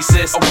soggy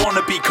cyst. I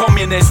wanna be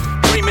communist,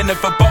 dreaming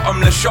of a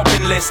bottomless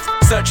shopping list.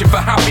 Searching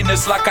for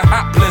happiness like a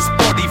hapless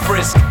body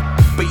frisk.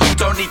 But you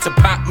don't need to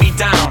pat me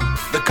down.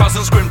 The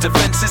cousins grim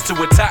defenses to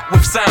attack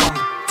with sound.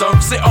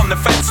 Don't sit on the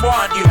fence,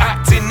 why aren't you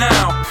acting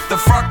now? The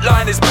front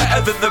line is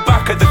better than the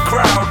back of the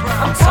crowd.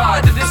 I'm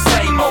tired of the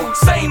same old,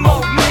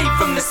 made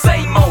from the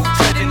same old.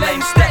 Treading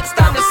lame steps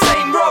down the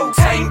same road.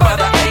 Tamed by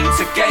the aim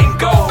to gain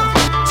gold.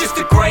 Just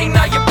a grain,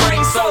 now your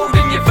brain's sold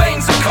and your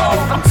veins are cold.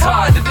 I'm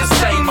tired of the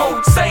same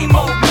old,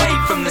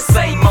 made from the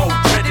same old.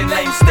 Treading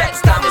lame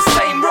steps down the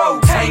same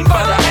road. Tamed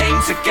by the aim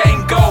to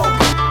gain gold.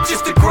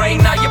 Just a grain,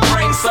 now your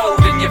brain's sold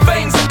and your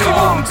veins are cold.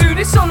 We won't do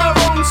this on our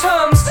own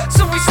terms,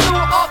 so we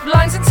snort up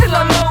lines until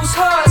our nose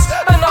hurts.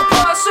 And our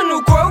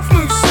personal growth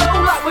moves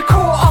slow like we're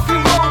caught up in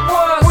road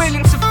words.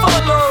 Willing to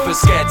follow, but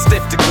scared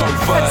stiff to go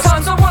first. At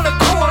times I wanna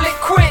call it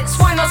quits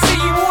when I see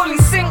you all in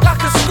sync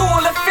like a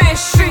school of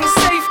fish. Think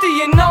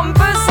safety in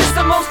numbers is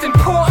the most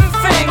important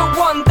thing, but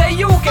one day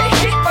you'll get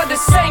hit by the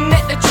same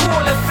net that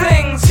trawler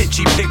flings.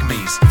 Titchy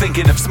pygmies,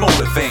 thinking of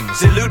smaller things.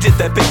 Deluded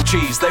their big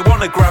cheese, they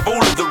wanna grab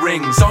all of the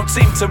rings. Don't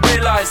seem to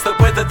realise that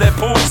whether they're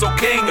pawns or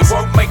kings, it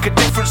won't make a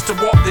difference to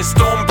what this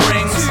storm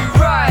brings.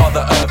 Right.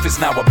 Mother Earth is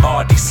now a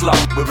Mardy slut.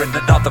 We're in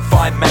another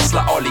fine mess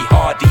like Ollie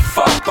Hardy.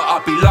 Fuck, but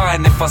I'd be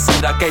lying if I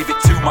said I gave it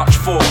too much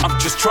thought. I'm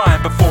just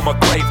trying before my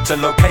grave to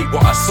locate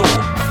what I saw.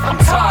 I'm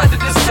tired of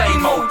the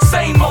same old,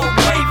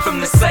 made from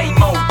the same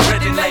old.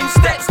 Treading lame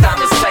steps down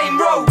the same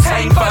road.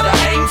 Tamed by the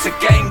aim to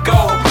gain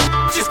gold.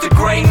 Just a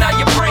grain, now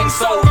your brain's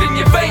sold and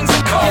your veins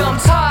are cold. Yeah, I'm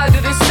tired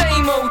of the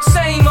same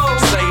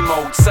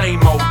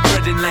old.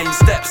 Treading lame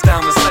steps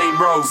down the same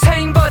road.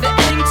 Tamed by the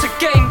aim to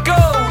gain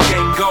gold.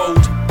 Gain gold,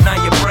 now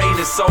your brain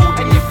is sold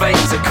and your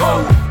veins are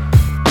cold.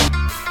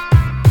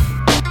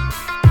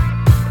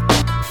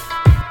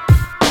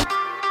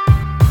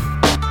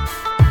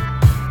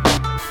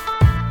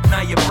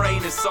 Now your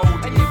brain is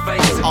sold and your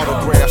veins are cold.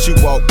 Autographs you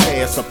walk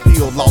past,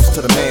 appeal lost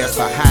to the mass.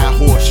 A high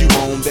horse you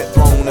on that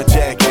throne a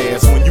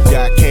jackass. When you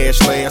got cash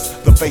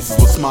last, the faces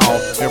were small.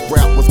 If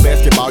rap was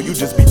basketball, you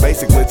just be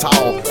basically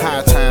tall.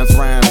 High times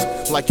rhymes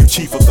like you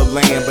chief of the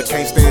land, but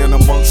can't stand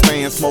amongst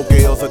fans. Smoke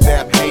L's,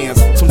 adapt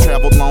hands. Some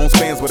traveled long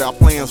spans without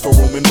plans for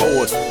room and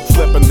board.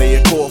 Flipping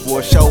the accord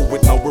for a show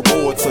with no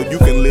reward, so you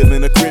can live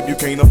in a crib you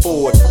can't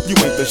afford. You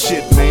ain't the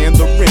shit man,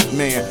 the rent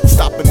man,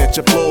 stopping at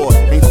your floor.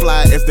 Ain't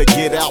fly as they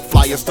get out,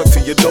 flyer stuck to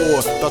your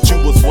door. Thought you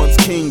was once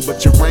king,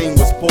 but your reign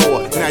was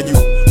poor. Now you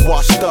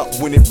washed up,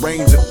 when it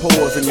rains it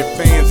pours. And your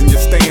fans and your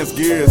stands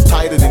gear is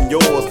tighter than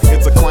yours.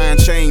 It's a crying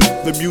shame,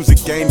 the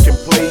music game can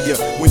play you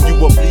when you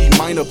a B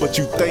minor, but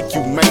you think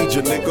you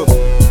major, nigga.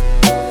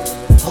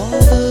 All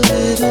the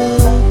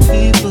little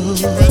people,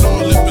 keep it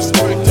all in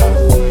perspective.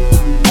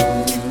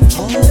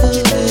 All the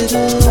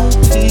little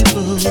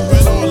people, keep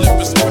it all in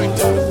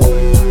perspective.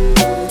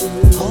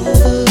 All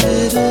the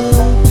little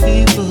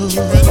people,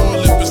 keep it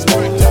all in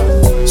perspective.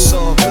 It's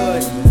all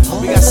good.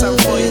 We got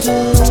something for you.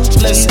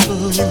 Listen.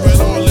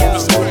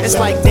 It's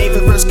like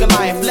David vs.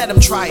 Goliath, let him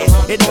try it.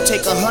 It don't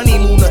take a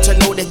honeymooner to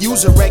know that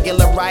you's a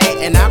regular riot.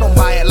 And I don't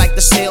buy it like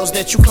the sales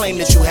that you claim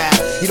that you have.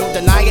 You don't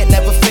deny it,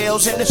 never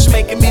fails, and it's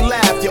making me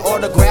laugh. Your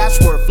autograph's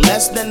worth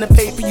less than the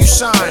paper you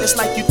sign. It's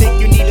like you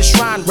think you need a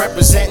shrine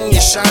representing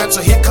your shine.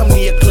 So here come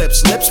the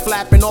eclipse, lips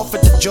flapping off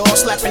at the jaw,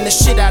 slapping the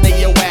shit out of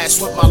your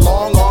ass with my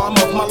long arm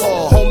of my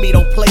law. Homie,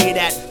 don't play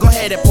that. Go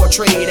ahead and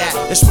portray that,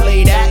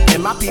 display that,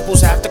 and my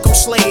peoples have to come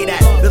slay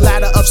that. The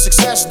ladder of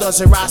success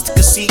doesn't rise to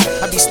conceit.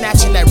 I be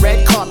snatching that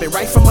red carpet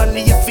right from under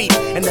your feet,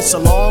 and it's a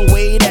long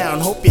way down.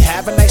 Hope you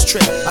have a nice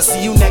trip. I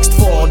see you next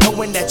fall,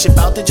 knowing that you're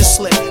about to just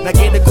slip. Now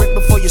get a grip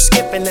before you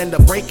skip and end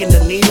up breaking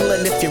the needle.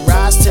 And if you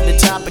rise to the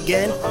top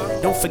again,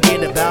 don't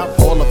forget about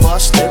all of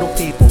us little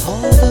people.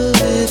 all the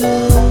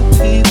little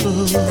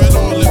people, Keep it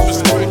all in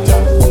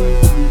perspective.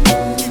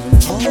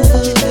 all the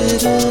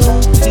little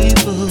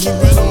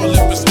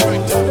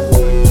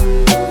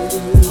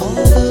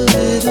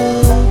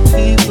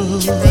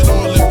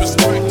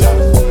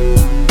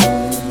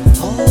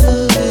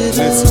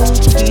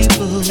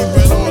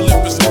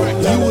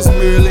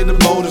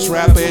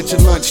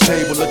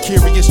label of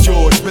Curious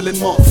George, spilling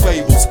monk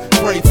fables.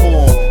 Pray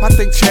for him. I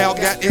think child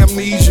got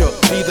amnesia.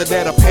 Either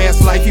that or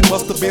past life, he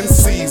must have been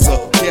Caesar.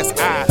 Yes,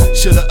 I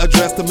should've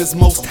addressed him as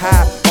most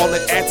high. All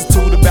that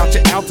attitude about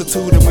your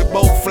altitude, and we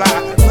both fly.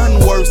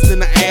 Nothing worse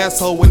than an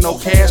asshole with no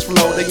cash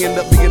flow. They end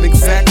up being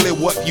exactly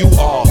what you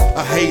are,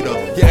 a hater.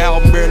 Your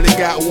album barely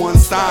got one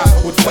star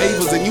with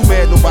favors, and you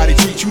mad nobody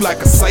treat you like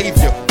a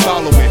savior.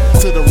 Follow me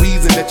to the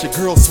reason that your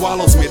girl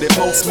swallows me. That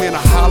most men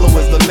are hollow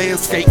as the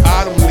landscape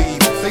autumn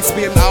leaves. They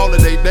spend all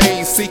of their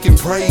days seeking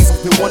praise,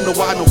 and wonder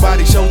why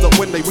nobody shows up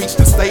when they reach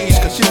the stage.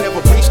 Cause she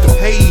never reached the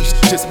page.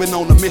 Just been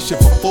on a mission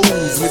for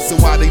fools, missing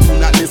why they do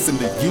not listen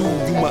to you.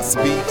 You must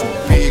be too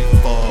big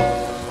for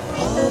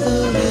all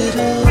the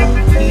little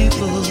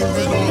people.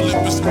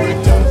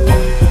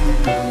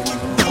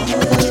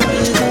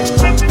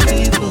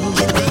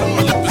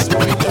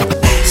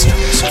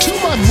 To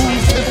my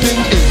move,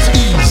 pimping is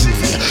easy.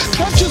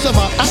 Clutches of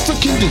our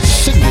African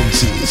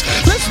descendancies.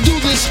 Let's do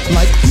this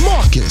like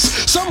Marcus.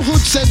 Some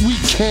hood said we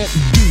can't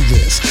do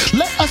this.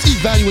 Let us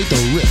evaluate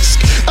the risk.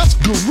 Us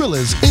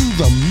gorillas in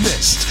the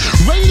mist.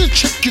 Ready to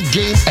check your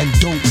game and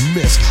don't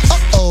miss.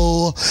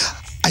 Uh-oh.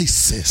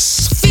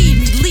 ISIS. Feed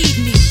me, lead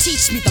me,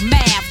 teach me the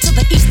math. To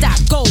the east I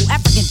go,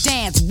 African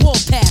dance,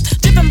 warpath.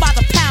 Driven by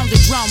the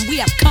pounded drum, we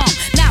have come.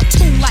 Now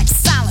tuned like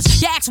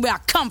silence, you ask where I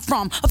come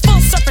from. A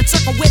full serpent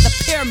circle where the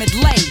pyramid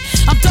lay.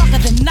 I'm darker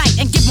than night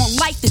and give more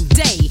light than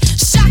day.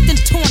 Shocked and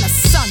torn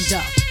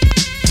asunder.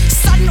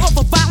 Sudden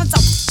over violence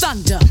of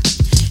thunder.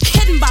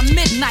 Hidden by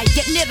midnight,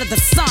 get near to the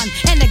sun.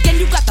 And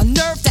again you got the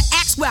nerve to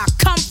ask where I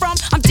come from.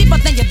 I'm deeper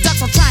than your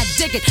ducks, I'll try and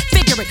dig it.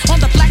 Figure it, on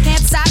the black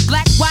hand side,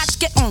 black watch,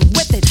 get on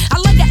with it. I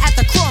lay you at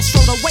the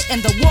crossroad,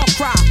 awaiting the war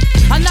cry.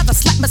 Another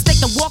slap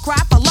mistake, the war cry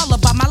for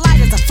lullaby. My light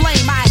is a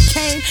flame, I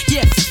came,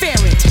 yeah, fear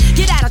it.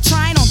 Get out of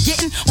trying on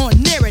getting on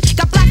near it.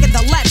 Got black in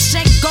the left,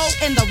 shank go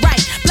in the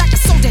right. Black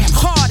is so damn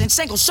hard and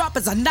shangle sharp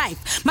as a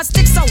knife. My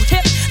stick so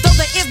hip, though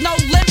there is no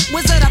limp.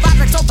 Wizard of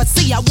Opex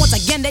overseer, once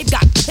again they've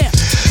got pimped.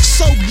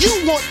 So you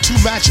want to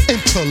match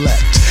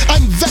intellect.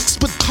 I'm vexed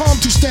but calm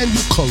to stand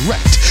you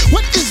correct.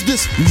 What is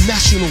this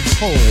national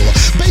poll?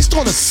 Based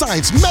on a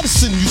science,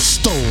 medicine you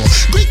stole.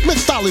 Greek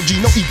mythology,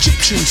 no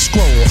Egyptian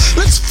scroll.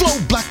 Let's flow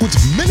backwards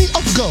many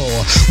a go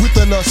with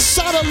an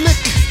Asada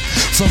lick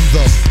from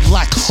the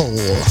black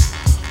hole.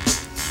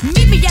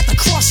 Meet me at the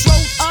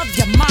crossroad of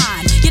your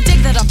mind. You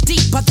dig that I'm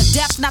deep, but the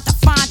depth's not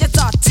defined. It's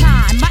our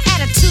time. My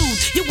attitude,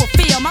 you will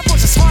feel. My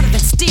voice is harder than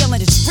steel, and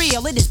it's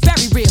real. It is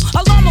very real.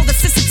 Alarm of the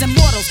systems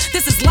immortals.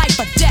 This is life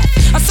or death.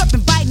 A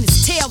serpent biting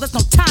his tail. There's no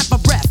time for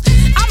breath.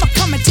 I'ma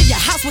come into your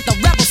house with a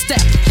rebel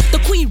step.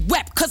 The queen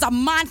wept, cause our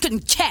mind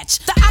couldn't catch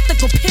the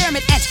optical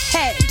pyramid at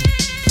head.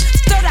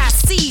 Third eye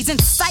sees in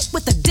sight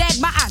with the dead.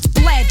 My eyes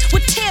bled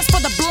with tears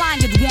for the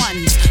blinded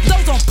ones.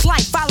 Those on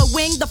plight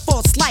following the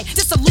false light.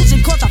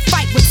 Disillusion caused a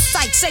fight with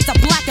sight. Shades of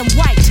black and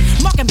white,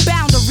 marking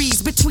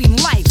boundaries between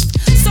life.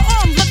 So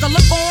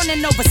look on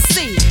and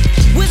oversee.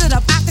 Wizard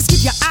of Opex,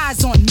 keep your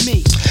eyes on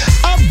me.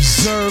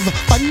 Observe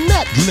a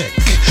net lick.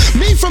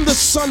 Me from the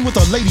sun with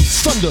a lady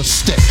thunder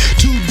stick.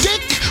 To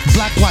Dick,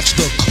 Black watch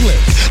the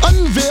click.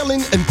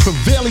 Unveiling and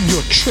prevailing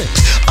your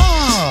tricks.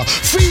 Ah,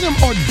 freedom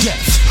or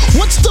death.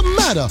 What's the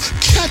matter?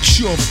 Catch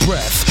your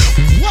breath.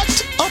 What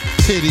a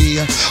pity.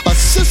 A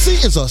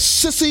sissy is a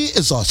sissy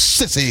is a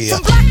sissy.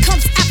 From black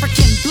comes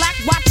African, black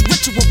watch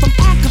ritual. From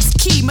arm comes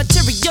key,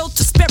 material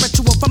to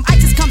spiritual. From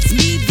ISIS comes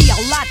me,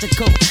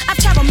 theological. I've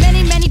traveled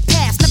many, many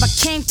paths, never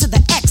came to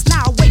the X.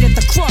 Now I wait at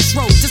the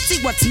crossroads to see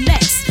what's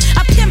next.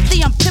 I pimp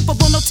the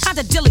unpimpable, no time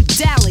to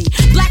dilly-dally.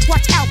 Black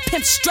watch out,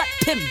 pimp strut,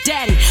 pimp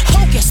daddy.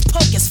 Hocus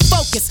pocus,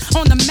 focus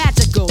on the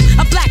magical.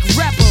 A black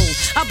rebel,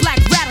 a black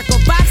radical.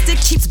 Vibe stick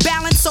keeps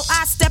balance, so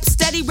I step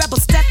steady. Rebel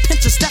step,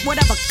 pinch a step,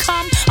 whatever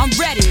come, I'm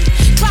ready.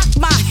 Clock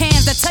my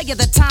hands and tell you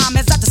the time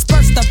as I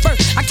disperse the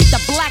verse. I keep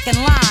the black in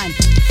line.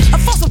 A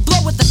force will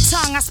blow with the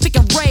tongue, I speak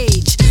in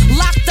rage.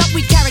 Locked up,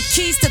 we carry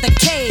keys to the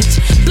cage.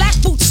 Black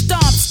boots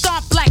stomp,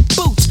 stomp black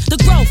boots. The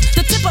growth,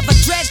 the tip of a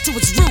dread to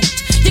its root.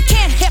 You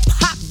can't hip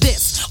hop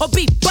this or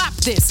bebop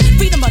this.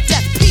 Freedom or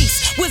death,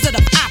 peace, Wizard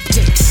of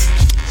Optics.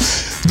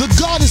 The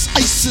goddess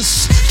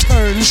Isis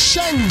turned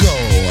Shango.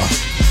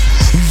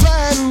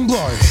 Van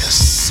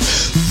Glorious.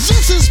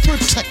 This is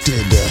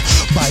protected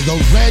by the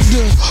red,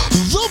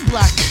 the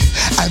black,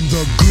 and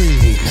the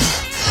green.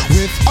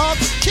 With a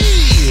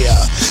key,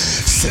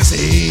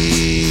 sissy.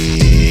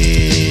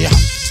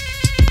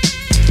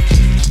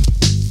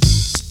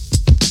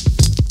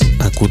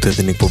 Ακούτε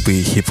την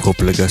εκπομπή Hip Hop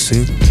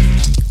Legacy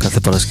κάθε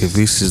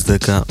Παρασκευή στις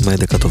 10 με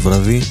 11 το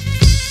βράδυ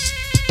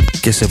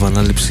και σε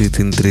επανάληψη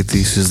την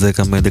Τρίτη στις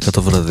 10 με 11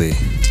 το βράδυ.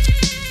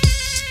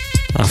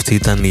 Αυτή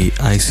ήταν η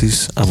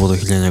ISIS από το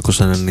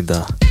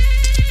 1990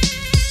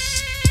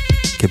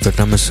 και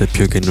περνάμε σε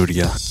πιο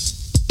καινούρια.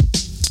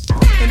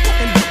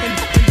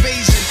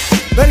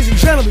 Ladies and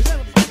gentlemen,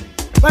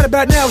 right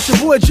about now it's your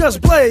boy Just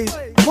Blaze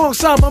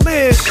alongside my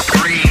man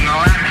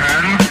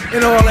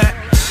and all that.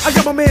 I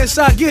got my man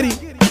Side Giddy,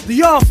 the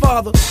Yard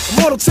Father,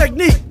 Immortal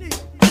Technique,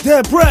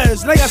 Dead Prez.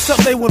 They got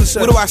something they want to say.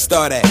 Where do I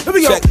start at? Here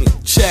we go. Check me,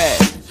 Chad.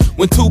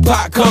 When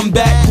Tupac come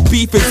back, the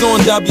beef is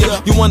on W.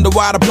 You wonder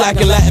why the black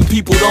and Latin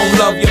people don't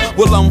love you.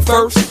 Well, I'm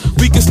first.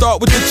 We can start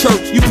with the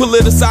church. You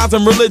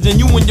politicizing religion.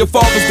 You and your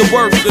father's the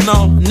worst.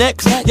 And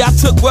next, y'all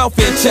took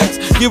welfare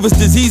checks, give us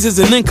diseases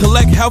and then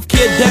collect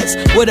healthcare debts.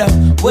 What up?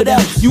 What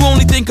else? You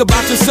only think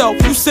about yourself.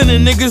 You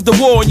sending niggas to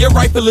war and your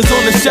rifle is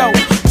on the shelf.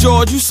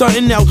 George, you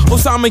something else.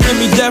 Osama give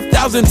me death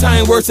 1,000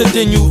 times worse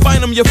than you.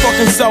 Find them your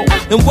fucking self.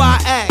 And why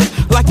act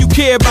like you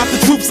care about the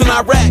troops in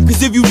Iraq?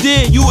 Cause if you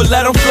did, you would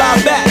let them fly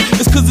back.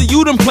 It's cause of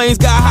you them planes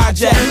got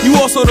hijacked. You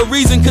also the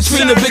reason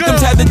Katrina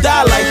victims had to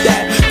die like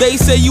that. They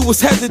say you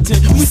was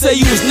hesitant, we say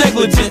you was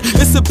negligent.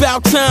 It's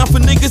about time for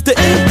niggas to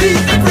impeach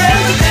the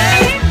president.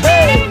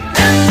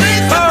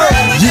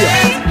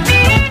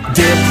 Yeah,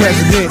 dear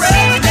presidents,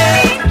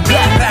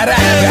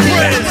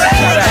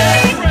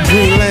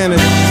 Green Lantern,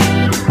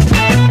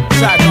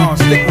 shotgun,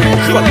 stick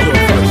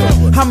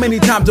with How many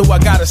times do I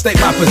gotta state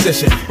my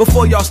position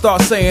before y'all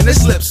start saying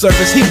it's lip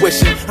service? He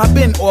wishing I've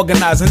been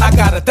organizing, I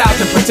got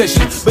 1,000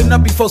 petitions. Been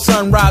up before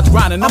sunrise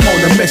grinding, I'm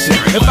on a mission.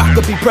 If I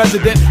could be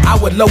president, I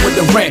would lower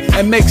the rent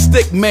and make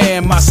Stick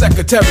Man my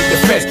secretary of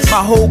defense.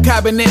 My whole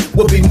cabinet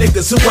will be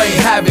niggas who ain't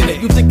having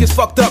it. You think it's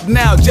fucked up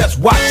now? Just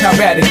watch how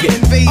bad it get.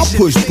 I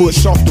push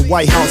Bush off the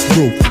White House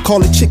roof.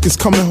 Call it chickens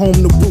coming home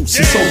to roost.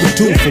 It's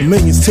overdue for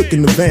millions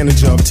taken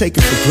advantage of,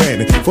 taken for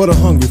granted. For the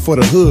hungry, for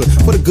the hood,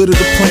 for the good of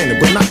the planet,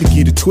 but not to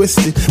get it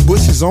twisted.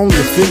 Bush is only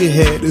a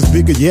figurehead, it's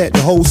bigger yet.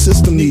 The whole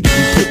system need to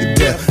be put to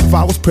death. If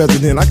I was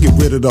president, I'd get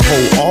rid of the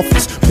whole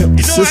office. Pimp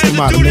the system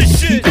out and make the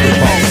people the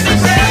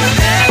bosses.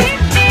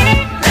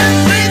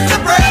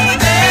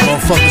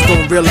 Motherfuckers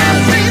don't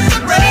realize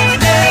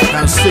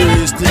how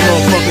serious this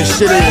motherfucking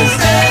shit is.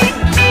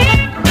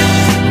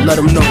 Let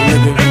them know,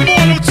 nigga.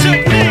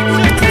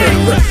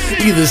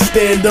 Either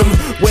stand them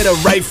with a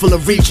rifle or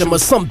reach him, or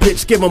some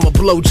bitch give him a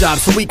blowjob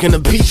so we can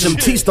impeach him.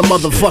 Teach the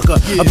motherfucker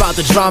about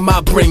the drama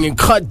I bring and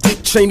cut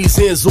Dick Cheney's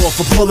hands off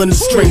for pulling the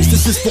strings.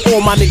 This is for all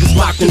my niggas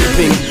locked in the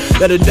ring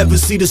that'll never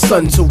see the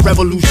sun till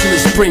revolution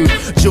is spring.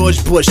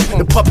 George Bush,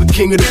 the puppet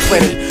king of the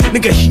planet.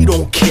 Nigga, he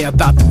don't care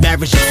about the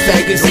marriage of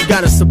faggots. He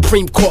got a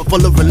Supreme Court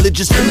full of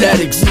religious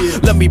fanatics.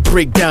 Let me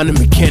break down the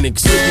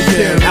mechanics.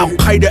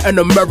 Al-Qaeda and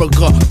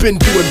America been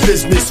doing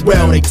business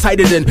well. They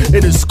tighter than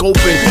Interscope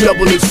and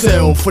Double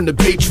XL. From the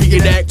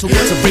Patriot Act to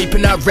rape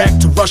in Iraq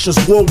to Russia's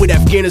war with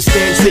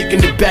Afghanistan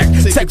taking it back.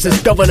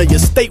 Texas governor, your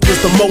state was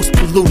the most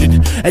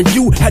polluted, and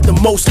you had the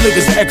most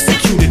niggas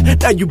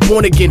executed. Now you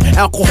born again,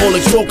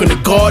 alcoholic talking to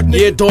God.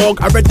 Yeah,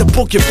 dog, I read the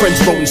book your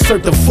friends wrote and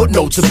certain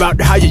footnotes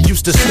about how you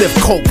used to sniff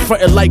coke,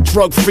 frontin' like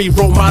drug-free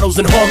role models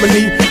in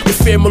harmony. Your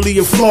family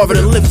in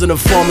Florida lives in a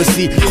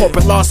pharmacy.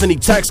 Corporate larceny,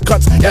 tax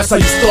cuts, that's how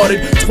you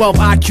started. 12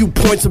 IQ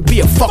points and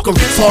be a fucking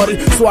retarded.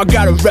 So I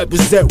gotta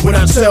represent when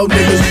I tell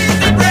niggas.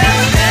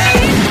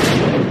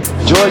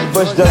 George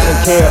Bush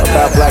doesn't care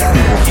about black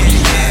people.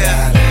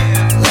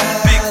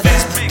 Big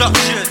Fizz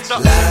Productions.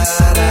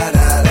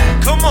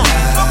 Come on,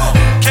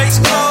 case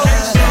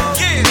closed.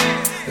 Yeah,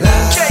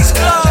 case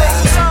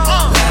closed.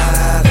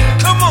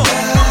 Come on,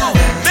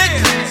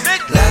 yeah.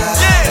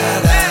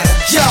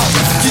 Yo,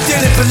 you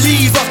didn't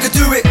believe I could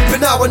do it, but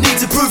now I need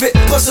to prove it.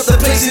 Bust up the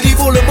place and leave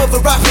all them other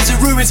rappers in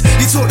ruins.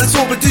 You talk the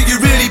talk, but do you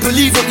really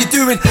believe what you're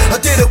doing? I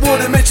didn't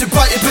want to mention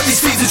Brighton, but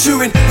these fees are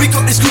chewing. We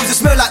got these crews that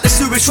smell like the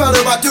sewage, trying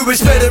to outdo it,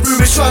 spread the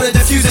rumors, trying to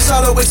diffuse us. I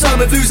don't waste time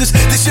with losers.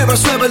 This year I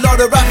swear a lot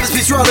of rappers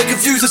be trying to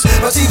confuse us.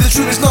 I see the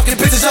truth is knocking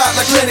bitches out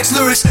like Lennox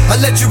Lewis. I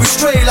led you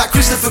astray like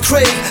Christopher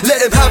Craig.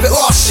 Let him have it.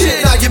 Oh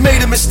shit, now you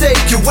made a mistake.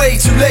 You're way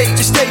too late.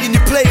 Just stay in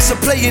your place. I'm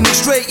playing it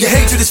straight. Your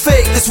hatred is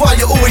fake. That's why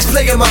you're always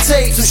playing my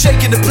tapes. I'm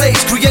shaking the place,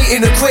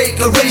 creating a quake,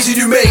 a raising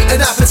you mate, an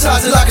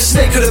appetizer like a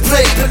snake on a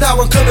plate. But now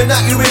I'm coming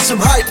at you in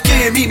some hype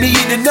gear. Meet me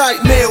in the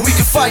nightmare. We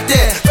can fight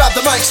there. Grab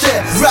the mics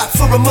there. Rap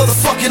for a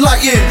motherfucking light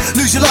year.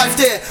 Lose your life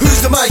there.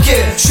 Who's the mic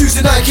here? Shoes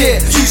the Nike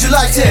here. Use your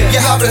light here. You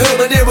haven't heard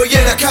my name, well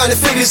yeah, that kind of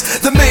figures.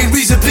 The main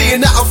reason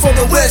being that I'm from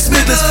the West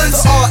Midlands.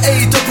 The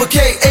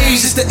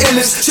R-A-double-K-A's is the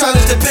illest.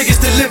 Challenge the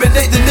biggest,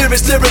 eliminate the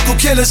nearest lyrical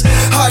killers.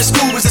 High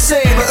school was the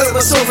same. I earned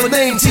myself a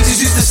name. Teachers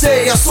used to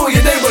say I saw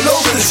your name all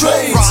over the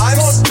trains.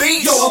 Rhymes,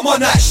 beat, yo, I'm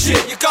on that shit.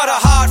 You gotta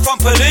hide from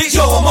police,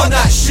 yo, I'm on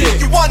that shit.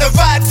 You wanna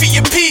ride for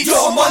your peace, yo,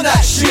 I'm on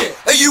that shit.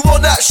 Are you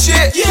on that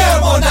shit? Yeah,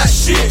 I'm on that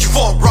shit. You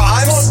want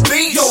rhymes,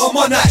 beat, yo, I'm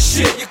on that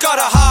shit. You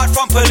gotta hide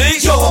from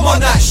police, yo, I'm on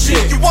that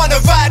shit. You wanna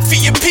ride for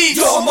your peace,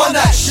 yo, I'm on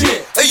that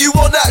shit. Are you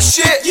on that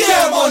shit?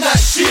 Yeah, I'm on that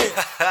shit.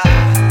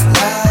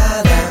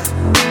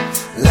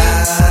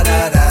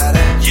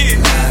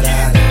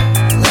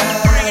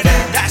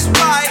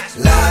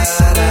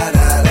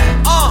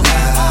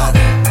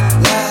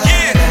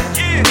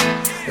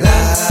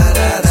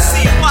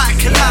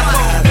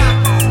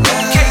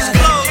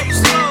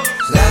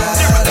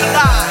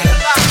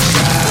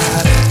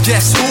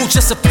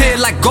 Just a appear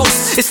like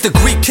ghosts. It's the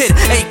Greek kid,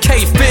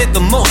 AK feared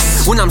the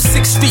most. When I'm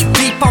 6 feet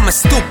deep, I'ma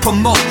still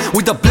promote.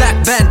 With a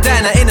black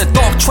bandana in a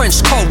dark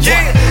trench coat.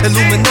 What?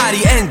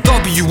 Illuminati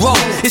NWO.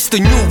 It's the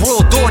new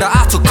world order,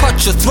 out to cut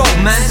your throat,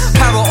 man.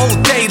 Para all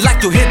day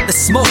like you hit the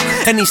smoke.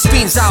 And these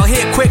fiends out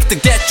here quick to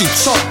get you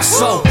choked.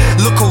 So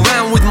look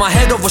around with my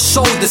head over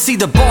shoulder. See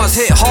the bars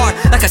hit hard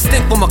like a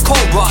stink from a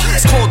cobra.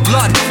 It's cold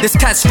blood, this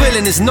cat's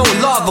feeling is no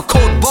love. A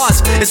cold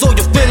buzz is all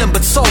you're feeling,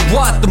 but so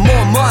what? The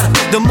more mud,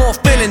 the more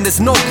feeling,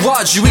 there's no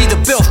grudge. You either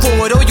build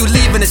forward or you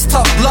leaving, it's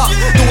tough luck.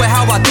 Do it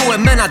how I do it,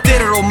 man, I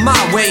did it on my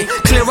way.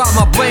 Clear out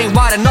my brain,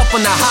 riding up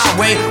on the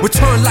highway.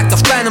 Return like the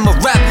phantom of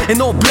rap.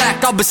 In all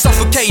black, I'll be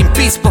suffocating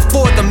beats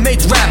before the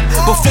made rap.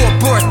 Before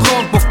birth,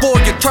 long before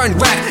you turn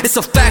rack. It's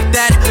a fact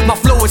that my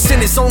flow is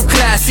in its own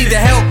class. See the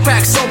hell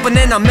cracks open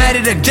and I'm at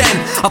it again.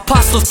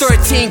 Apostle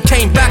 13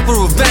 came back for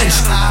revenge.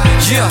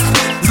 Yeah,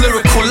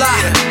 lyrical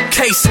lie,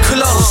 case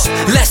closed,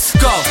 let's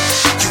go.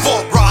 You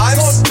want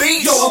rhymes?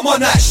 Yo, I'm on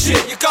that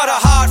shit. You got a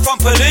hide from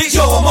police?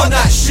 Yo, I'm on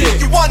that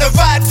shit. You wanna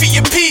ride for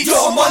your peace? Yo,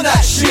 I'm on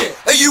that shit.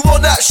 Are you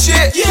on that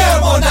shit? Yeah,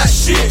 I'm on that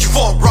shit. You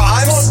want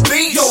rhymes?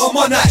 Yo, I'm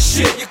on that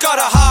shit. You got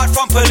a hide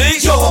from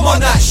police? Yo, I'm on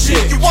that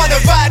shit. You wanna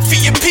ride for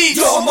your peace?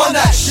 Yo, I'm on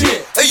that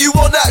shit. Are you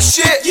on that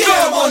shit?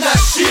 Yeah, I'm on that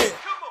shit.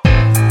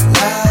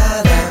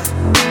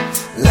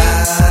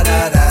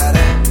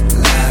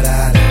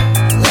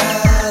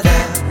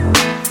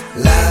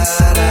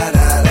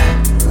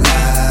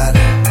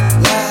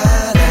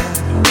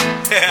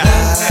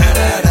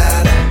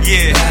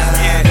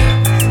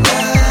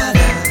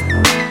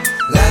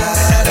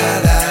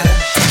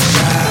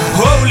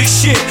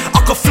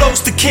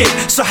 Flows to kick,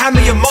 so hand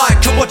me your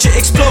mic and watch it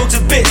explode to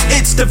bits.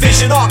 It's the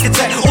vision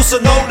architect, also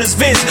known as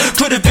Vince.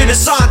 Could have been a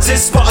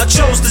scientist, but I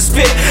chose to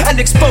spit and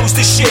expose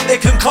the shit. They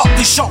concoct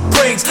the shock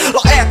brains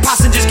like air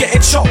passengers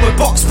getting shot with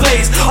box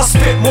blades. I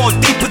spit more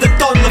deeper than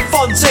Don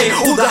LaFontaine.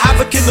 All the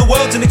havoc in the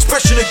world's an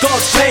expression of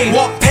God's pain.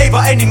 What pay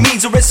by any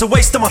means or it's a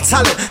waste of my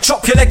talent.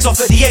 Chop your legs off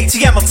at the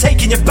ATM, I'm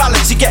taking your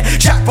balance. You get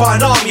jacked by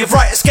an army of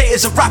writer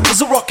skaters and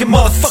rappers are rocking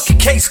motherfucking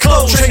case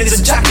clothes, trainers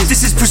and jackets.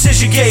 This is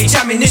precision gauge,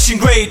 ammunition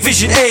grade,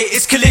 vision A.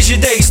 It's collision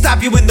day,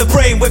 stab you in the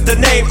brain with the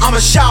name. I'm a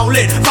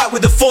Shaolin, fight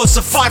with the force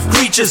of 5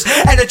 creatures.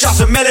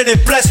 Energized with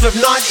melanin, blessed with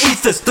 9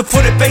 ethers. To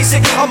put it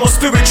basic, I'm more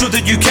spiritual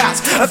than you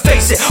cats. And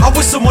face it, I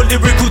wish more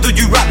lyrical than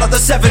you rap like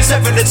the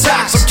 7-7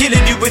 attacks. I'm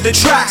killing you with the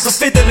tracks, I'm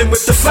fiddling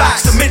with the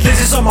facts. The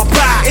Midlands is on my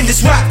back. In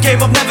this rap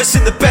game, I've never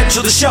seen the bench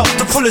or the shelf.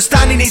 To pull a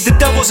stand, you need the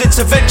devil's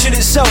intervention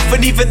itself.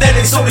 And even then,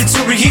 it's only to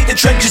reheat the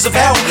trenches of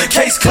hell.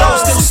 Case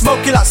closed, still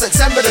smoking like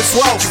September the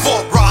 12th. You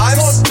want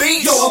rhymes?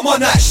 Yo, I'm on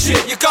that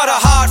shit. You got a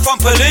hide from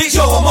police?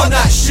 Yo, I'm on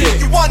that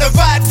shit. You wanna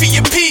ride for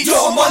your peace? Yo,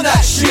 I'm on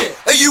that shit.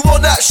 Are you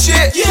on that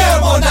shit? Yeah,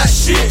 I'm on that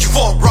shit. You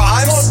want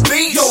rhymes?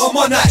 Yo, I'm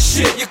on that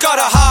shit. You got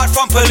a hide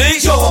from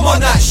police? Yo, I'm on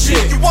that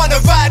shit. You wanna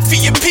ride for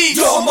your peace?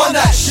 Yo, I'm on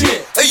that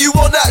shit. Are you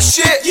on that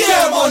shit?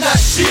 Yeah, I'm on that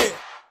shit.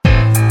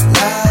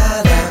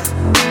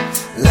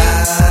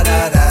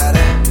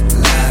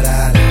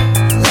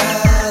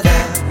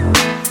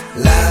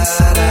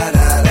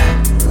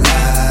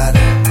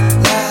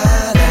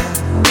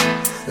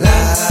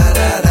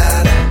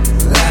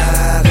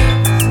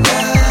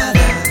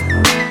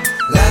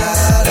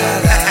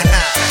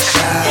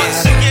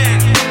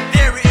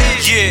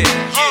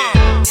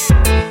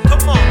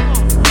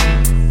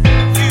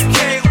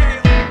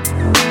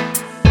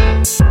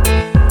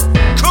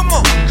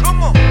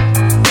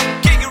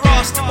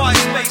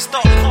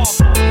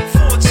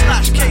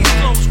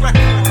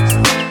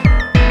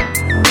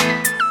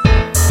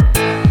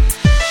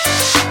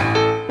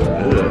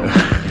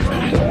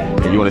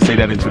 You want to say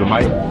that into the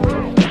mic?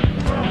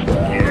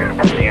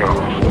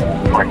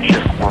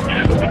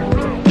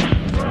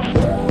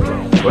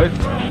 What?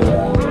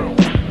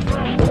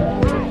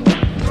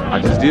 I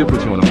just did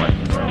put you on the mic.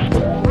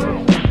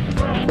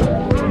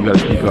 You gotta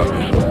speak up.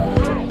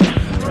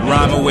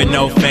 Rhyming with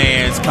no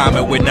fans,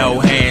 climbing with no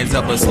hands,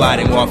 up a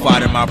sliding wall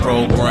fighting my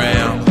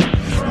program.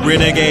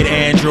 Renegade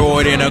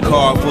android in a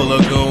car full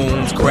of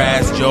goons.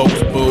 Crass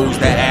jokes, booze,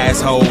 the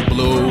asshole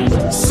blues.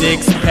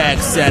 6-pack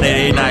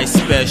Saturday night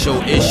special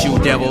issue.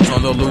 Devils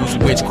on the loose,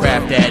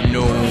 witchcraft at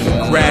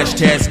noon. Crash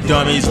test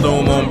dummies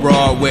loom on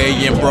Broadway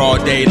in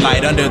broad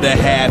daylight under the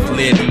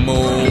half-lit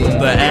moon.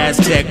 The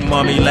Aztec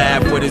mummy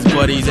laughed with his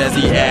buddies as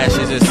he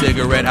ashes a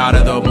cigarette out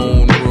of the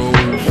moon groove.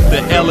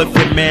 The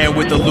elephant man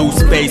with the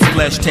loose face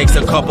flesh takes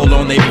a couple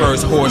on their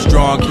first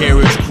horse-drawn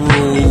carriage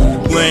crew.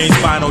 Playing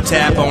Spinal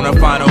Tap on a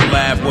final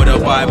lap with a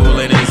Bible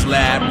in his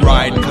lap,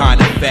 riding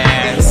kinda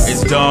fast.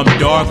 It's dumb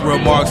dark,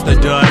 remarks the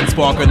done,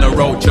 sparking the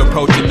roach,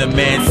 approaching the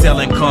man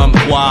selling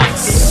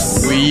kumquats.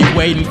 We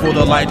waiting for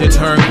the light to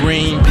turn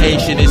green.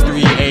 Patient as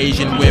 3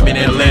 Asian women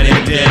in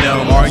linen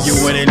denim,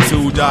 arguing in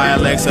 2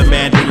 dialects of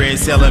Mandarin,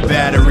 selling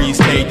batteries,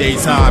 take their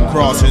time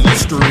crossing the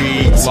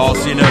streets.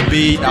 Lost in a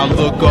beat, I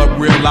look up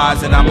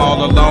realizing I'm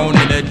all alone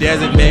in the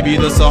desert, maybe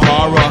the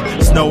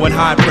Sahara. Snow and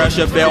high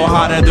pressure felt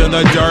hotter than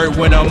the dirt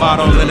when a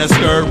model in a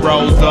skirt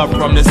rose up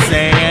from the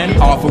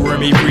sand, offering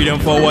me freedom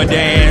for a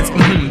dance.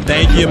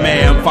 Thank you,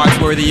 ma'am,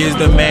 Foxworthy is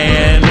the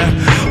man.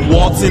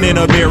 Waltzing in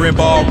a barren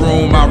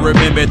ballroom, I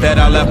remembered that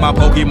I left my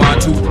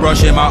Pokemon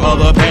toothbrush in my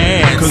other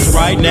pants. Cause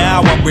right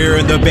now I'm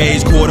wearing the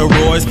beige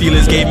corduroys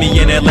feelings gave me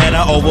in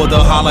Atlanta over the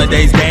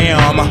holidays.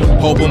 Damn,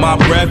 hoping my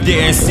breath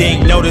didn't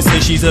sink,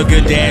 noticing she's a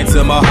good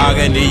dancer.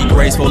 Mahogany,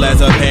 graceful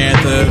as a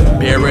panther,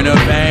 bearing her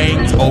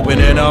fangs,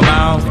 opening her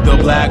mouth, the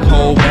black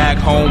hole back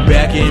home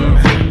beckon.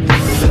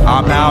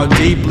 I bow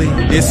deeply,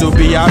 this'll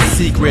be our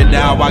secret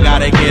now, I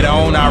gotta get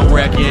on, I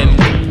reckon.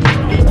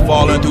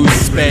 Falling through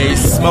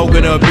space,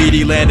 smoking a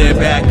beady, landed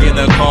back in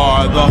the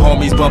car. The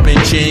homies bumping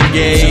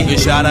Chingay. Took a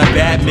shot of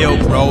bat milk,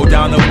 rolled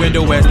down the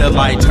window as the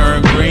light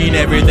turned green.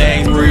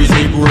 Everything's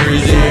breezy,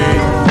 breezy.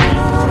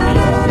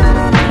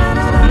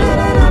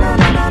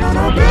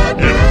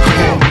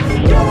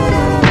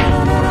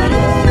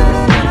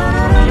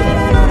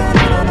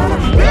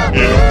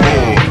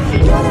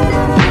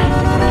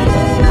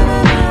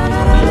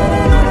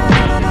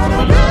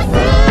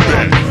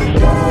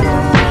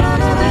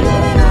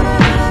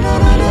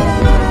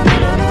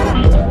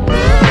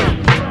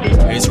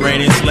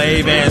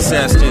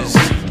 Ancestors,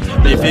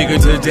 they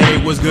figured today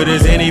was good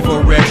as any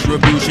for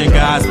retribution.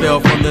 Gods fell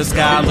from the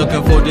sky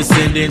looking for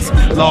descendants,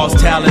 lost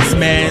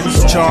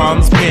talismans,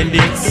 charms,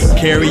 pendants,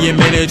 carrying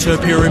miniature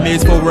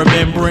pyramids for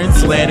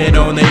remembrance, landing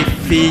on their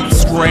feet,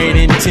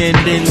 straining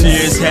tendons,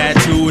 tears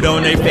tattooed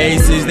on their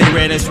faces. They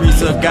ran the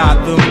streets of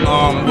Gotham.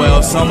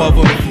 Well, some of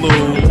them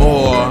flew,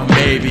 or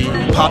maybe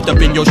popped up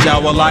in your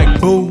shower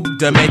like boo,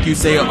 to make you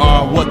say,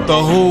 what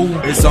the who?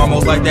 It's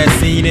almost like that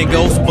scene in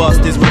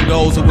Ghostbusters when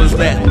Gozer was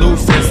let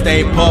loose and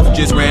Stay Puft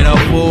just ran a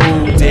fool.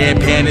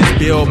 Deadpan is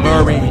Bill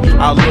Murray.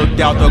 I looked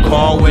out the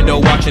car window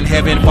watching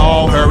heaven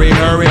fall. Hurry,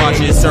 hurry,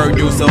 watching Cirque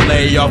du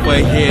Soleil off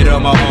a hit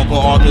of my Uncle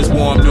Arthur's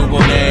warm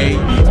Duvernay.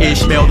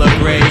 Ishmael the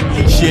Great,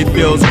 shit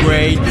feels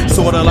great,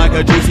 sorta like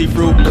a Juicy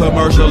Fruit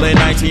commercial in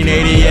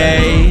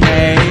 1988.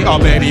 Hey, our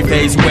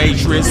baby-faced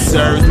waitress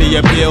serves me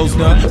a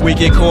Pilsner. We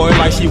get coy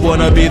like she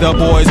wanna be the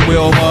boys'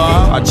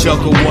 Wilma. I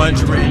chuckle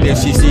wondering if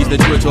she sees the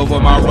twitch over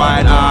my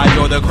right eye,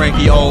 or the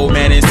cranky old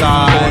man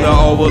inside, or the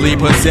overly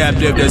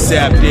perceptive,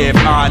 deceptive,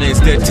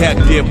 honest,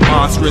 detective,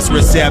 monstrous,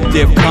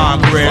 receptive,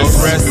 Congress,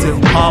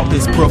 aggressive,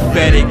 pompous,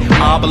 prophetic,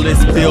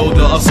 obelisk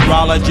builder,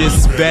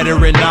 astrologist,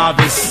 veteran,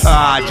 novice.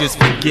 Just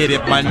forget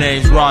it, my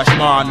name's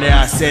Rashmar,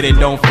 now I said it,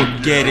 don't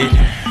forget it.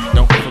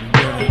 Don't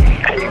forget it.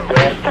 Hey,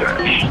 bad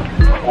touch.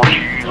 I want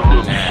you to use a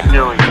little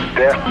smearing of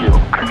that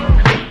milk.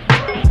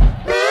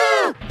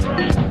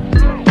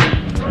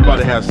 You about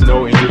to have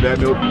snow in your bad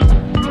milk?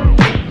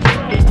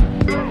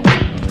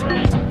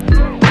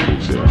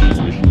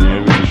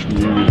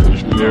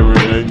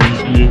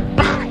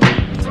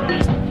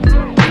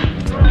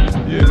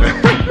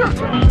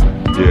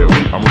 Yeah,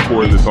 I'm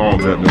recording this song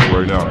that milk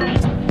right now.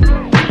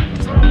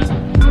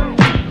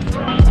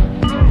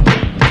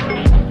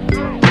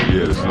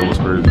 Yeah, the snow was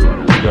crazy over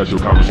here. We got your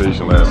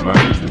conversation last night.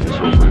 It's the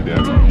intro for the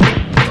damn EP.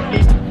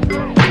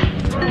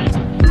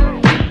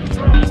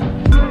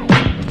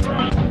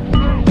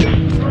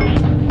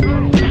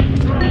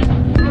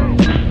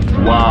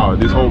 Wow,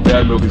 this whole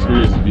bad milk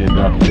experience is being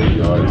documented,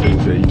 y'all. This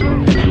nigga said he took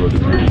a picture of the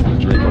beer he was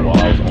drinking while I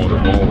was on the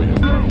phone with him.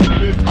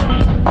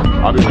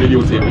 I've been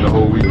videotaping the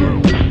whole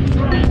weekend.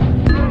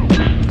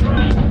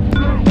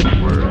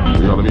 Word.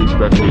 Y'all, let me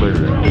expect for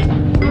later.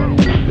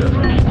 Yeah.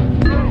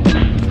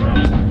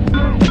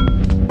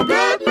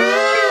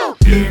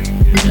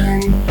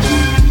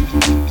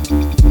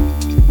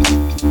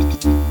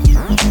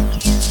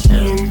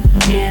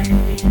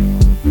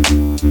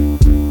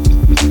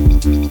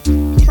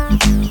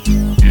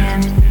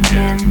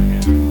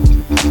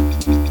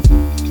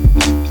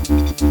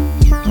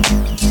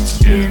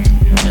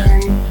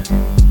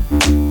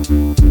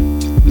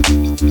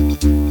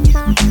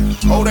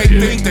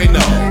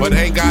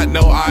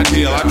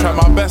 I try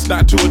my best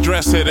not to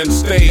address it and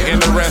stay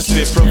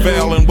interested,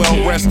 prevail and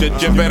well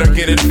rested. You better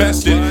get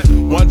invested.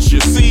 Once you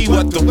see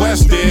what the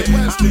West did,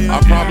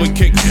 I'll probably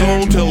kick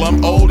soon till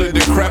I'm old and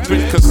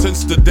decrepit. Cause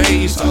since the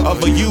days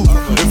of a youth,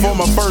 before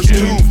my first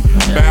tooth,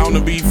 bound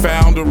to be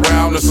found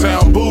around the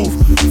sound booth,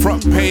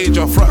 front page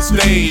or front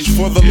stage,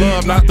 for the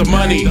love, not the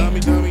money,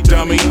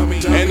 dummy.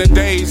 And the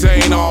days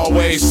ain't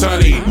always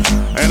sunny,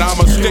 and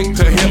I'ma stick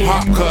to hip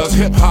hop cause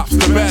hip hop's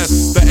the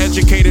best. The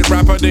educated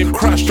rapper named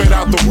Crush straight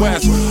out the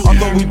West.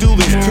 Although we do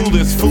this to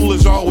this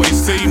foolish, always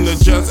seem to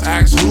just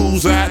ask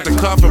who's at the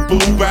cuff and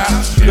boom bap.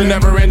 The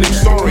never ending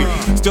story,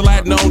 still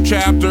at no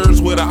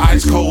chapters with an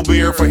ice cold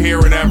beer for here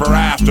and ever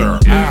after.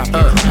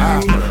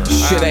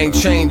 Shit ain't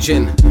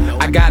changing.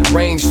 I got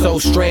range so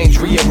strange. change,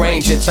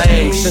 rearranging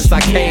things since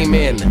I came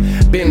in.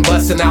 Been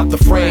busting out the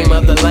frame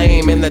of the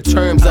lame in the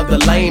terms of the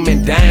lame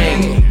and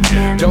dang.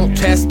 Don't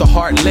test the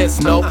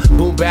heartless, no.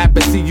 Boom bap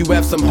and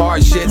CUF some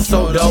hard shit,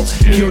 so dope.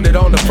 Killed it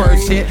on the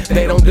first hit,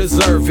 they don't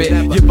deserve it.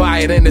 You buy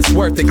it and it's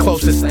worth it,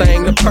 closest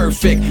thing to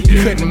perfect.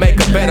 You couldn't make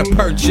a better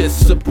purchase.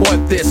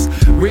 Support this,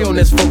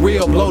 realness for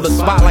real, blow the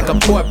spot like a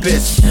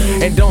porpoise.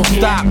 And don't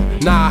stop,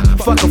 nah,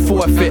 fuck a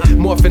forfeit.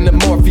 Morphin' to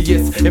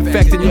Morpheus,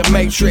 infecting your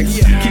matrix.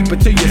 Keep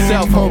it to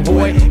yourself,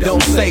 homeboy,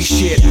 don't say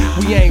shit.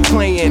 We ain't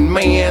playing,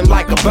 man,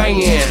 like a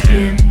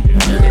band.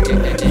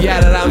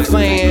 Yeah, that I'm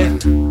saying.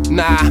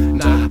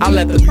 Nah, I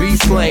let the beat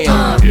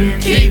slam.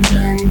 Keep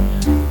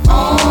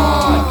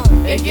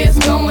on. It gets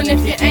going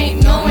if you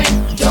ain't knowing.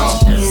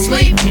 Don't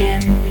sleep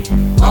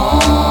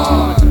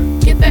on.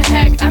 Get the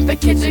heck out the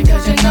kitchen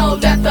cause you know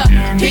that the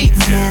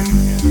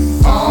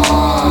heat's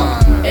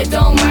on. It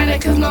don't matter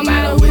cause no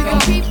matter we gon'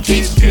 keep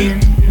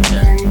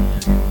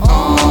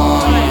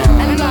on.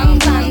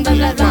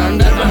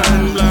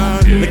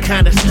 The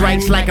kind of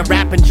strikes like a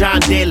rapping John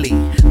Daly.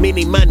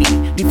 Mini money,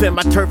 defend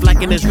my turf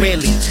like an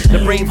Israeli. The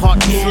brave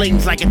heart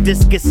slings like a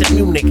discus at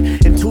Munich.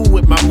 In tune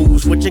with my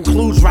moves, which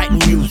includes writing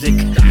music.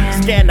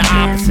 Stand the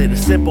opposite, a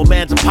simple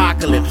man's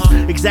apocalypse.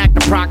 Exact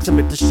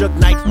approximate to Suge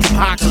Knight's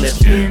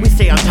apocalypse. We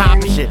stay on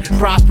top of shit,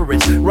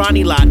 prosperous.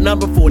 Ronnie Lot,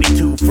 number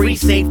 42. Free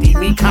safety,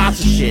 me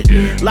Casa shit.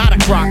 Lot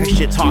of Crocker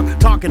shit,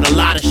 talking a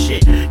lot of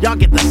shit. Y'all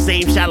get the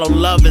same shallow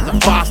love as a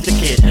foster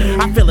kid.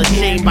 I feel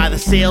ashamed by the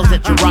sales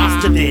that your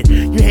roster did.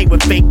 You hang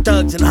with fake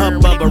thugs and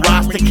hubbub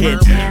roster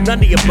kids. None of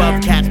the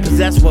above cats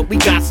possess what we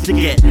got to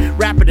get.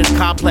 Rapping is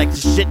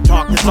complex as shit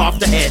talk that's off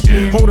the head.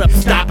 Hold up,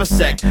 stop a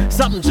sec,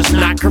 something's just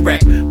not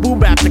correct. Boom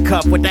bap the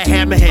cup with that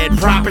hammerhead,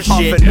 proper shit.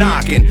 Off and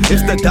knocking,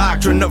 it's the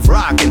doctrine of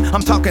rocking.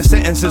 I'm talking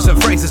sentences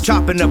and phrases,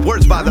 chopping up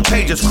words by the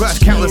pages. Crush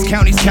countless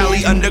counties,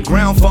 Cali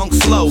underground funk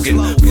slogan.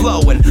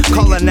 Flowing,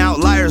 calling out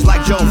liars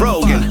like Joe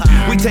Rogan.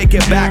 We take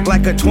it back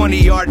like a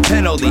 20-yard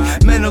penalty.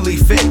 Mentally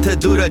fit to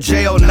do the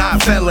jail,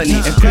 not felony.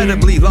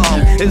 Incredibly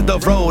long is the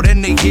road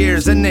and the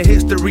years and the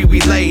history we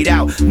laid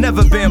out.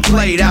 Never been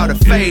played out or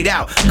fade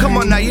out. Come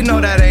on now, you know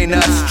that ain't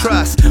us.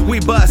 Trust, we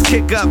bust,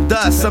 kick up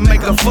dust, or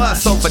make a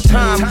fuss over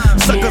time.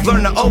 Suckers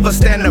learn to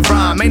overstand the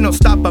rhyme. Ain't no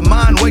stopping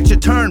mine. Wait your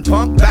turn,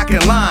 punk. Back in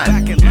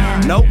line.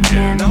 Nope,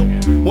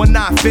 we're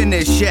not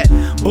finished yet.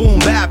 Boom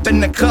bap in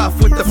the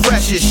cuff with the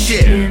freshest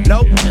shit.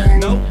 Nope,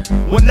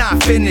 we're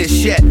not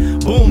finished yet.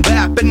 Boom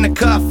bap in the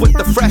cuff with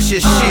the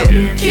freshest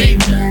shit.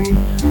 Keep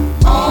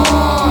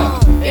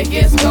on. It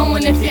gets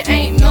going if you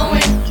ain't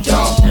knowing.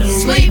 Don't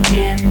sleep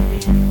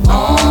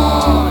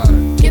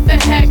on. Get the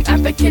heck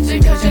out the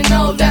kitchen cause you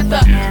know that the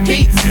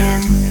heat's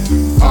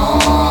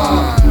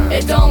on.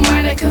 It don't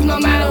matter cause no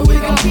matter we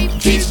gon' keep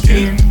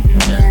on.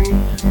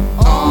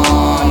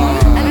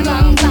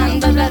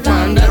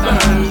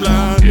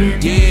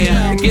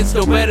 Yeah, it gets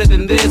no better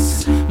than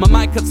this. My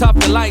mic cuts off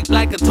the light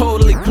like a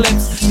total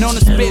eclipse. Known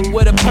to spit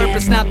with a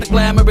purpose, not the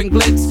glamour and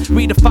glitz.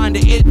 Redefine the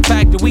it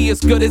factor, we as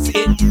good as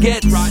it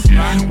gets.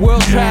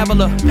 World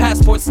traveler,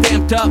 passport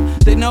stamped up.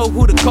 They know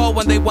who to call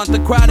when they want the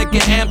crowd to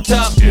get amped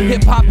up.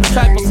 Hip-hop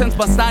disciple since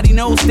my snotty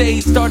nose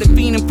days. Started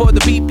fiending for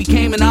the beat,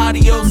 became an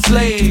audio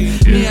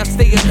slave. Me, I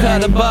stay a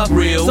cut above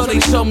real, so they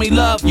show me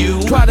love.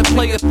 You try to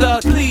play a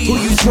thug, please. Who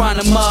you trying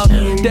to mug?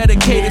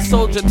 Dedicated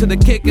soldier to the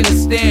kick and the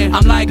stare.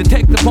 I'm like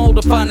Detective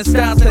Mulder, finding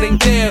styles that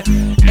ain't there.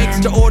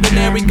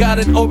 Extraordinary, got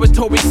an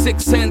oratory,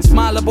 sixth sense.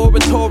 My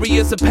laboratory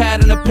is a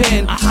pad and a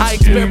pen. I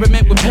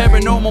experiment with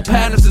paranormal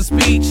patterns of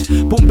speech.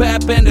 Boom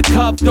bap and the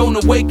cup, don't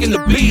awaken the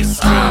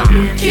beast.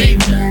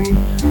 Keep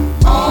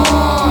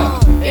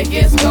on. It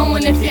gets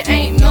going if you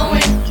ain't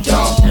knowing.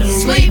 Don't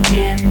sleep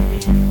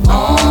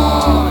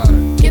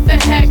on. Get the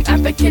heck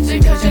out the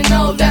kitchen cause you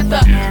know that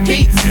the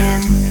heat's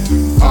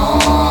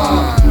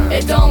on.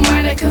 It don't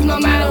matter cause no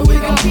matter we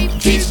gon' keep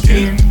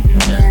on.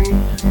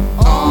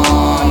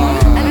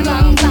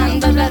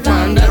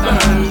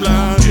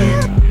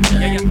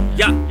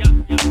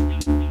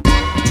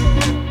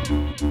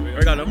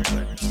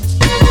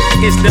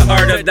 It's the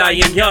art of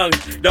dying young,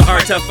 the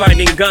art of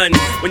finding gun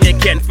when you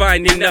can't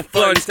find enough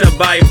funds to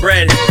buy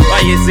bread.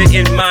 Why is it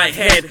in my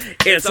head?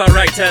 It's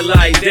alright to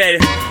lie dead.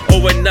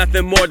 Oh, and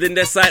nothing more than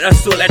the sight of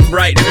soul and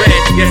bright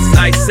red. Yes,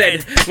 I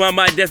said, why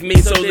my death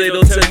means so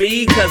little to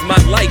me? Cause my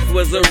life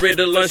was a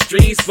riddle on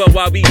streets. But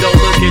why we don't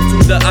look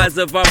into the eyes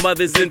of our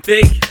mothers and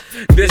think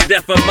this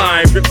death of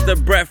mine rips the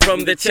breath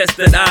from the chest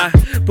that I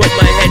put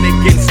my head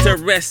against to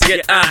rest.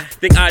 Yet I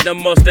think I the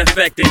most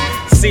affected.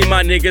 See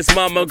my nigga's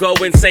mama go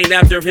insane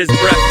after his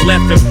breath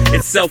left him.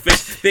 It's selfish,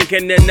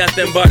 thinking they're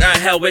nothing but our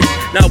hellish.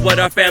 Not what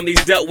our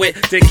families dealt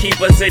with to keep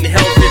us in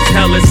health. It's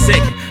hella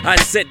sick. I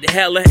sit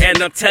hella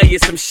and I'll tell you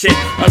some shit.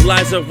 Our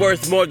lives are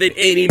worth more than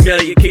any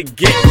million could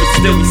get. But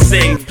still we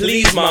sing,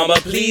 please mama,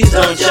 please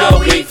don't y'all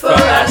weep for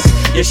us.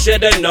 You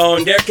should've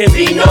known there can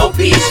be no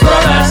peace for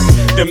us.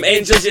 Them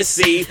angels you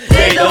see,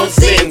 they don't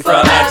sing for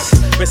us.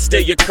 But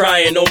still you're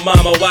crying, oh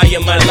mama, why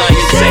am I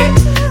lying?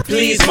 Say,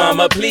 please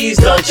mama, please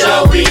don't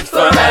y'all weep for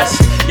us.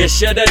 You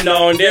should've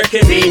known there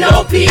can be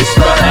no peace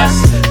for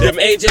us. Them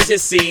angels you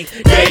see,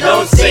 they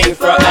don't sing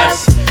for us.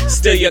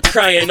 you're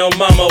crying, oh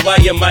mama, why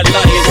am I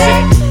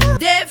lying?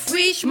 Death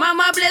wish,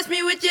 mama bless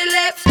me with your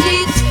left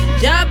stitch.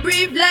 Jah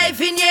breathe life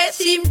in, yes,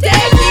 him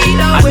take it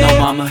away. I know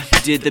mama, you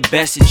did the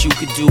best that you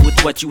could do with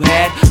what you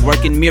had.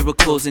 Working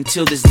miracles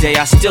until this day,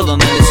 I still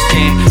don't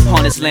understand.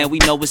 On this land we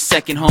know it's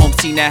second home.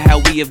 See now how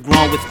we have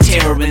grown with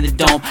terror in the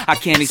dome. I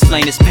can't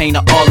explain this pain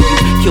to all of you.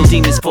 Kill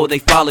demons before they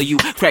follow you.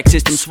 Crack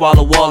system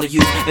swallow all of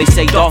you. They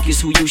say dark is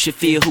who you should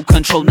fear. Who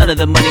control none of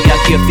the money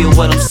out here, feel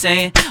what I'm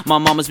saying? My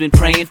mama's been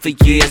praying for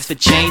years for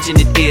change, and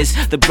it is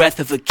the breath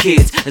of her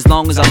kids. As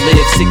long as I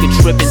live, sick of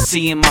tripping,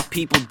 seeing my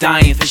people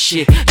dying for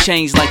shit.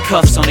 Chains like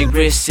cuffs on their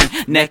wrists and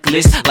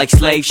necklace like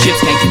slave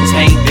ships can't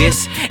contain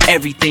this.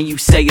 Everything you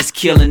say is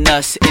killing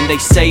us, and they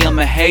say I'm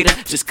a hater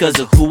just cause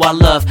of who I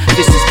love.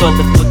 This is for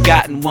the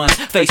forgotten ones,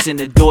 facing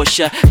the door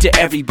shut to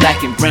every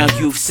black and brown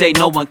youth. Say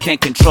no one can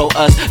control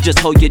us, just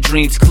hold your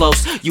dreams close.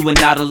 You are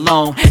not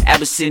alone,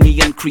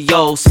 Abyssinian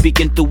Creole,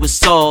 speaking through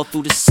us all,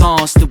 through the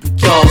songs that we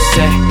all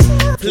say.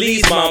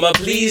 Please mama,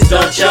 please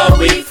don't y'all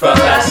weep for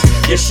us.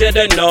 You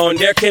should've known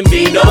there can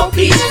be no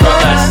peace for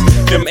us.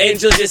 Them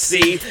angels you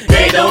see,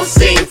 they don't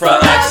sing for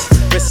us.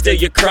 But still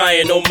you're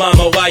crying, oh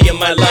mama, why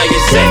am I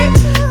lying? Say,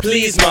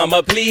 please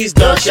mama, please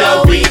don't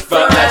y'all weep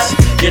for us.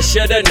 You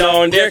should've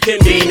known there can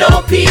be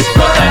no peace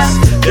for us.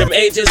 Them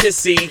angels you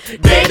see,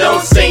 they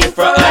don't sing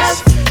for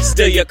us.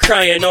 Still you're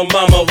crying, oh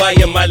mama, why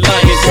am I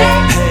lying? Say,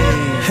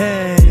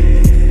 hey,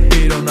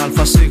 Πήρον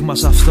αλφα σίγμα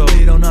σ' αυτό.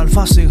 Πήρον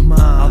αλφα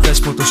σίγμα.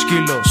 Αδέσποτο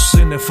σκύλος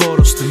είναι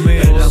φόρος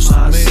τιμής. Έλα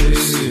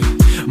μαζί,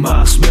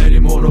 μας μένει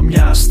μόνο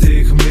μια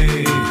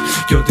στιγμή.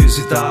 Κι ό,τι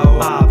ζητάω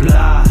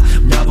απλά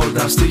μια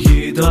βόλτα στη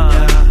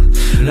γειτονιά.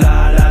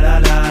 Λα λα λα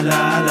λα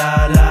λα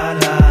λα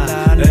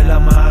λα. Έλα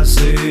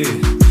μαζί,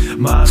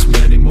 μας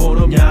μένει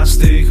μόνο μια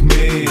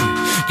στιγμή.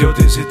 Κι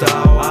ό,τι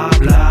ζητάω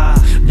απλά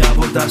μια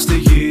βόλτα στη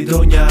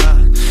γειτονιά.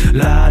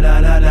 Λα λα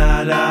λα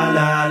λα λα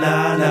λα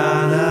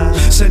λα.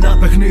 Σε ένα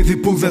παιχνίδι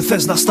που δεν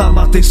θες να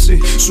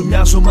σταματήσει, σου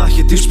μοιάζω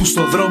μαχητής που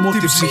στο δρόμο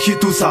την ψυχή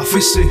του θα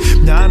αφήσει.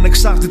 Μια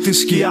ανεξάρτητη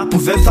σκιά που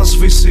δεν θα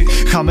σβήσει.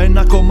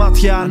 Χαμένα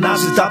κομμάτια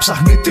ανάζητα,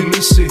 ψάχνει τη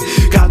λύση.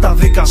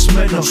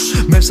 Καταδικασμένος,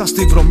 μέσα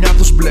στη βρωμιά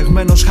τους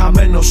μπλεγμένος.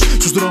 Χαμένος,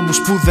 στους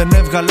δρόμους που δεν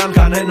έβγαλαν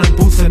κανέναν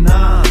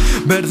πουθενά.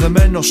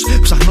 Μπερδεμένος,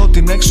 ψάχνω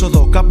την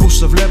έξοδο. Κάπου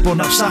σε βλέπω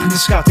να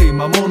ψάχνεις κάτι,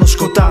 μα μόνο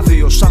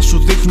σκοτάδι. Όσα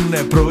σου δείχνουνε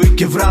πρωί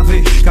και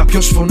βράδυ.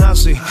 Κάποιος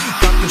φωνάζει,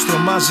 κάποιος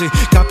τρομάζει,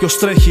 κάποιος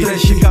τρέχει.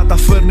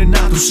 Καταφέρνει να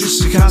τους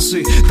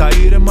ησυχάσει. Τα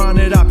ήρεμα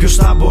νερά ποιος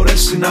θα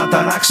μπορέσει να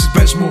ταράξει?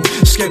 Πες μου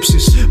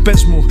σκέψεις,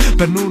 πες μου.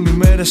 Περνούν οι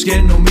μέρες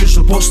και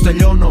νομίζω πως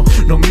τελειώνω.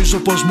 Νομίζω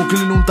πως μου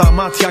κλείνουν τα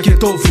μάτια και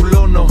το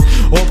βουλώνω.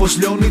 Όπως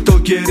λιώνει το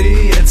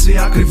κερί, έτσι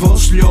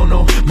ακριβώς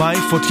λιώνω. Μα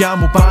η φωτιά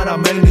μου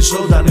παραμένει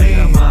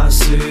ζωντανή.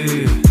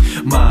 Μαζί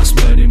μας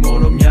μένει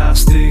μόνο μια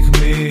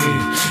στιγμή.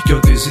 Κι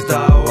ό,τι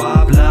ζητάω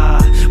απλά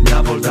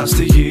μια βόλτα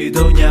στη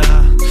γειτονιά.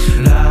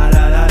 Λα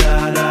λα λα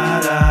λα λα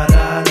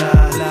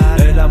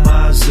λα. Έλα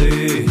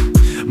μαζί,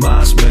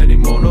 μας μένει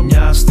μόνο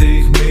μια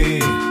στιγμή.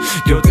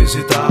 Κι ό,τι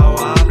ζητάω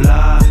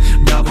απλά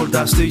μια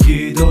βόλτα στη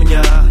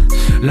γειτονιά.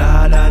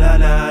 Λα λα λα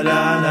λα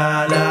λα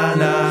λα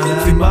λα.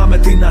 Θυμάμαι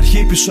την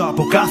αρχή πίσω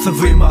από κάθε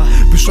βήμα,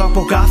 πίσω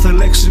από κάθε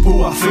λέξη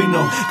που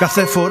αφήνω.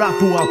 Κάθε φορά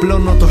που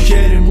απλώνω το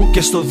χέρι μου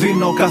και στο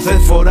δίνω. Κάθε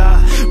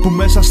φορά που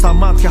μέσα στα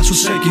μάτια σου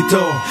σε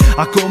κοιτώ.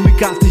 Ακόμη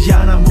κάτι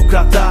για να μου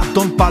κρατά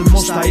τον παλμό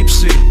στα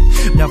ύψη.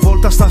 Μια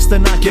βόλτα στα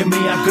στενά και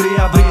μια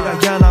κρύα μπύρα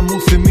για να μου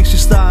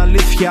θυμίσεις τα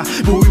αλήθεια.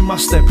 Που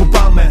είμαστε, που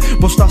πάμε,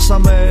 πως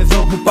φτάσαμε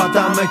εδώ που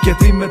πατάμε και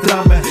τι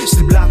μετράμε.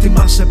 Στην πλάτη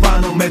μας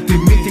επάνω με τη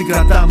μύτη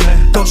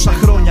κρατάμε. Τόσα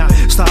χρόνια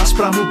στα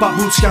άσπρα μου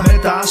παπούτσια με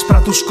τα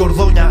άσπρα τους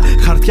κορδόνια.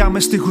 Χαρτιά με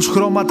στίχους,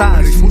 χρώματα,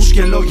 ρυθμούς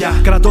και λόγια.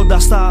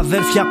 Κρατώντας τα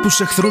αδέρφια που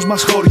σε εχθρούς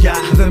μας χώρια.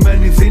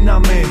 Δεμένη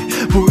δύναμη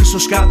που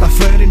ίσως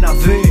καταφέρει να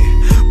δει.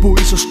 Που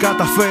ίσως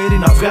καταφέρει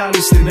να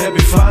βγάλει στην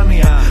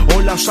επιφάνεια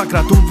όλα όσα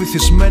κρατούν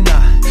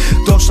βυθισμένα.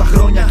 Τόσα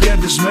χρόνια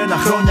κερδισμένα,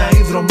 χρόνια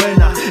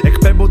ιδρωμένα.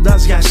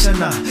 Εκπέμποντας για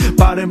εσένα,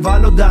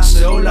 παρεμβάλλοντας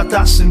σε όλα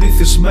τα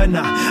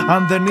συνηθισμένα.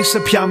 Αν δεν είσαι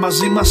πια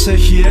μαζί μας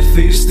έχει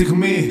έρθει η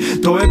στιγμή.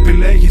 Το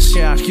επιλέγεις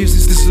και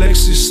αρχίζεις τις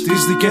λέξεις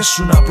τις δικές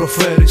σου να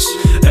προφέρεις.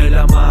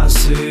 Έλα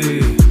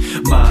μαζί,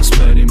 μας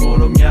μένει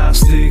μόνο μια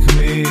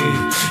στιγμή.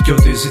 Κι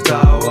ό,τι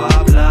ζητάω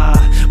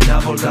απλά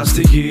μια βόλτα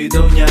στη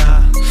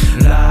γειτονιά.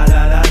 Λα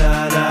λα λα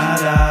λα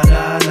λα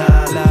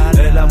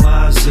λα. Έλα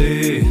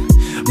μαζί,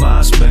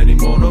 μας μένει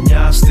μόνο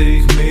μια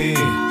στιγμή.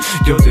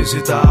 Κι ό,τι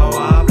ζητάω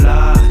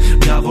απλά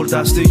μια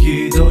βόλτα στη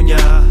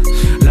γειτονιά.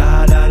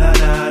 Λα λα λα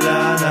λα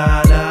λα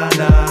λα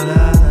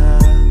λα.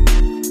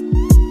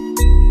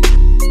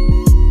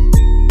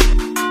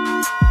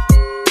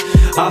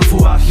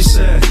 Αφού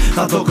άρχισε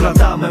θα το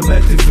κρατάμε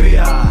με τη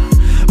βία.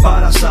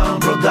 Parasound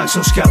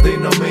Productions και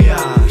αντινομία.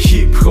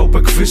 Hip hop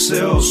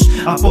εκφύσεως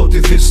από τη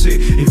δύση.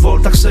 Η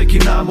βόλτα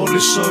ξεκινά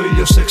μόλις ο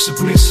ήλιος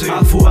εξυπνήσει.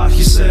 Αφού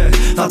άρχισε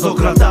θα το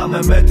κρατάμε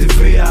με τη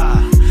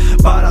βία.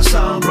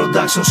 Parasound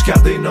Productions και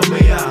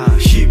αντινομία.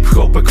 Hip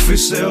hop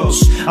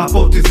εκφύσεως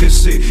από τη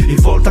δύση. Η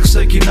βόλτα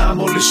ξεκινά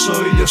μόλις ο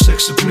ήλιος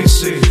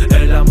εξυπνήσει.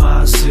 Έλα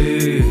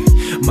μαζί,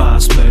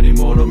 μας μένει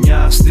μόνο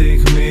μια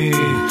στιγμή.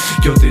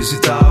 Κι ό,τι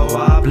ζητάω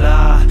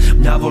απλά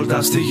Μια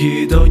βόλτα στη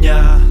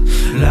γειτονιά.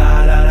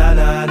 Λα λα λα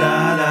λα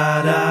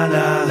λα λα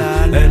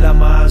λα. Έλα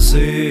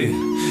μαζί,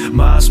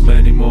 μας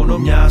μένει μόνο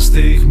μια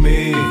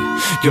στιγμή.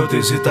 Κι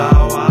ό,τι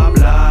ζητάω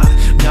απλά,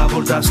 μια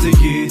βόλτα στη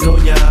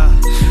γειτονιά.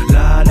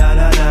 Λα λα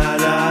λα λα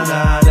λα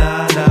λα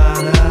λα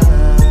λα.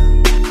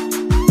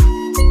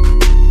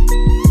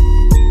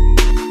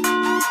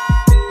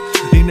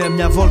 Είναι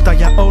μια βόλτα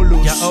για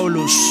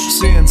όλους,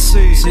 CNC,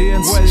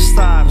 West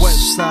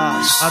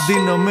Stars,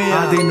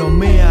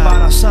 Αντινομία,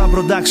 Παρασάν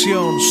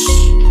Productions.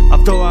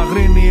 Απ' το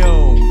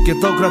Αγρίνιο και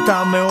το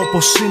κρατάμε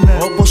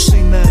όπως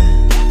είναι.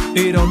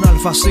 Ήρων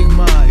Αλφα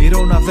Σίγμα,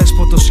 ήρων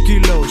αδέσποτος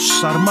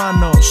σκύλος,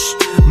 Αρμάνος,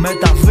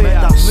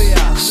 Μεταβίας.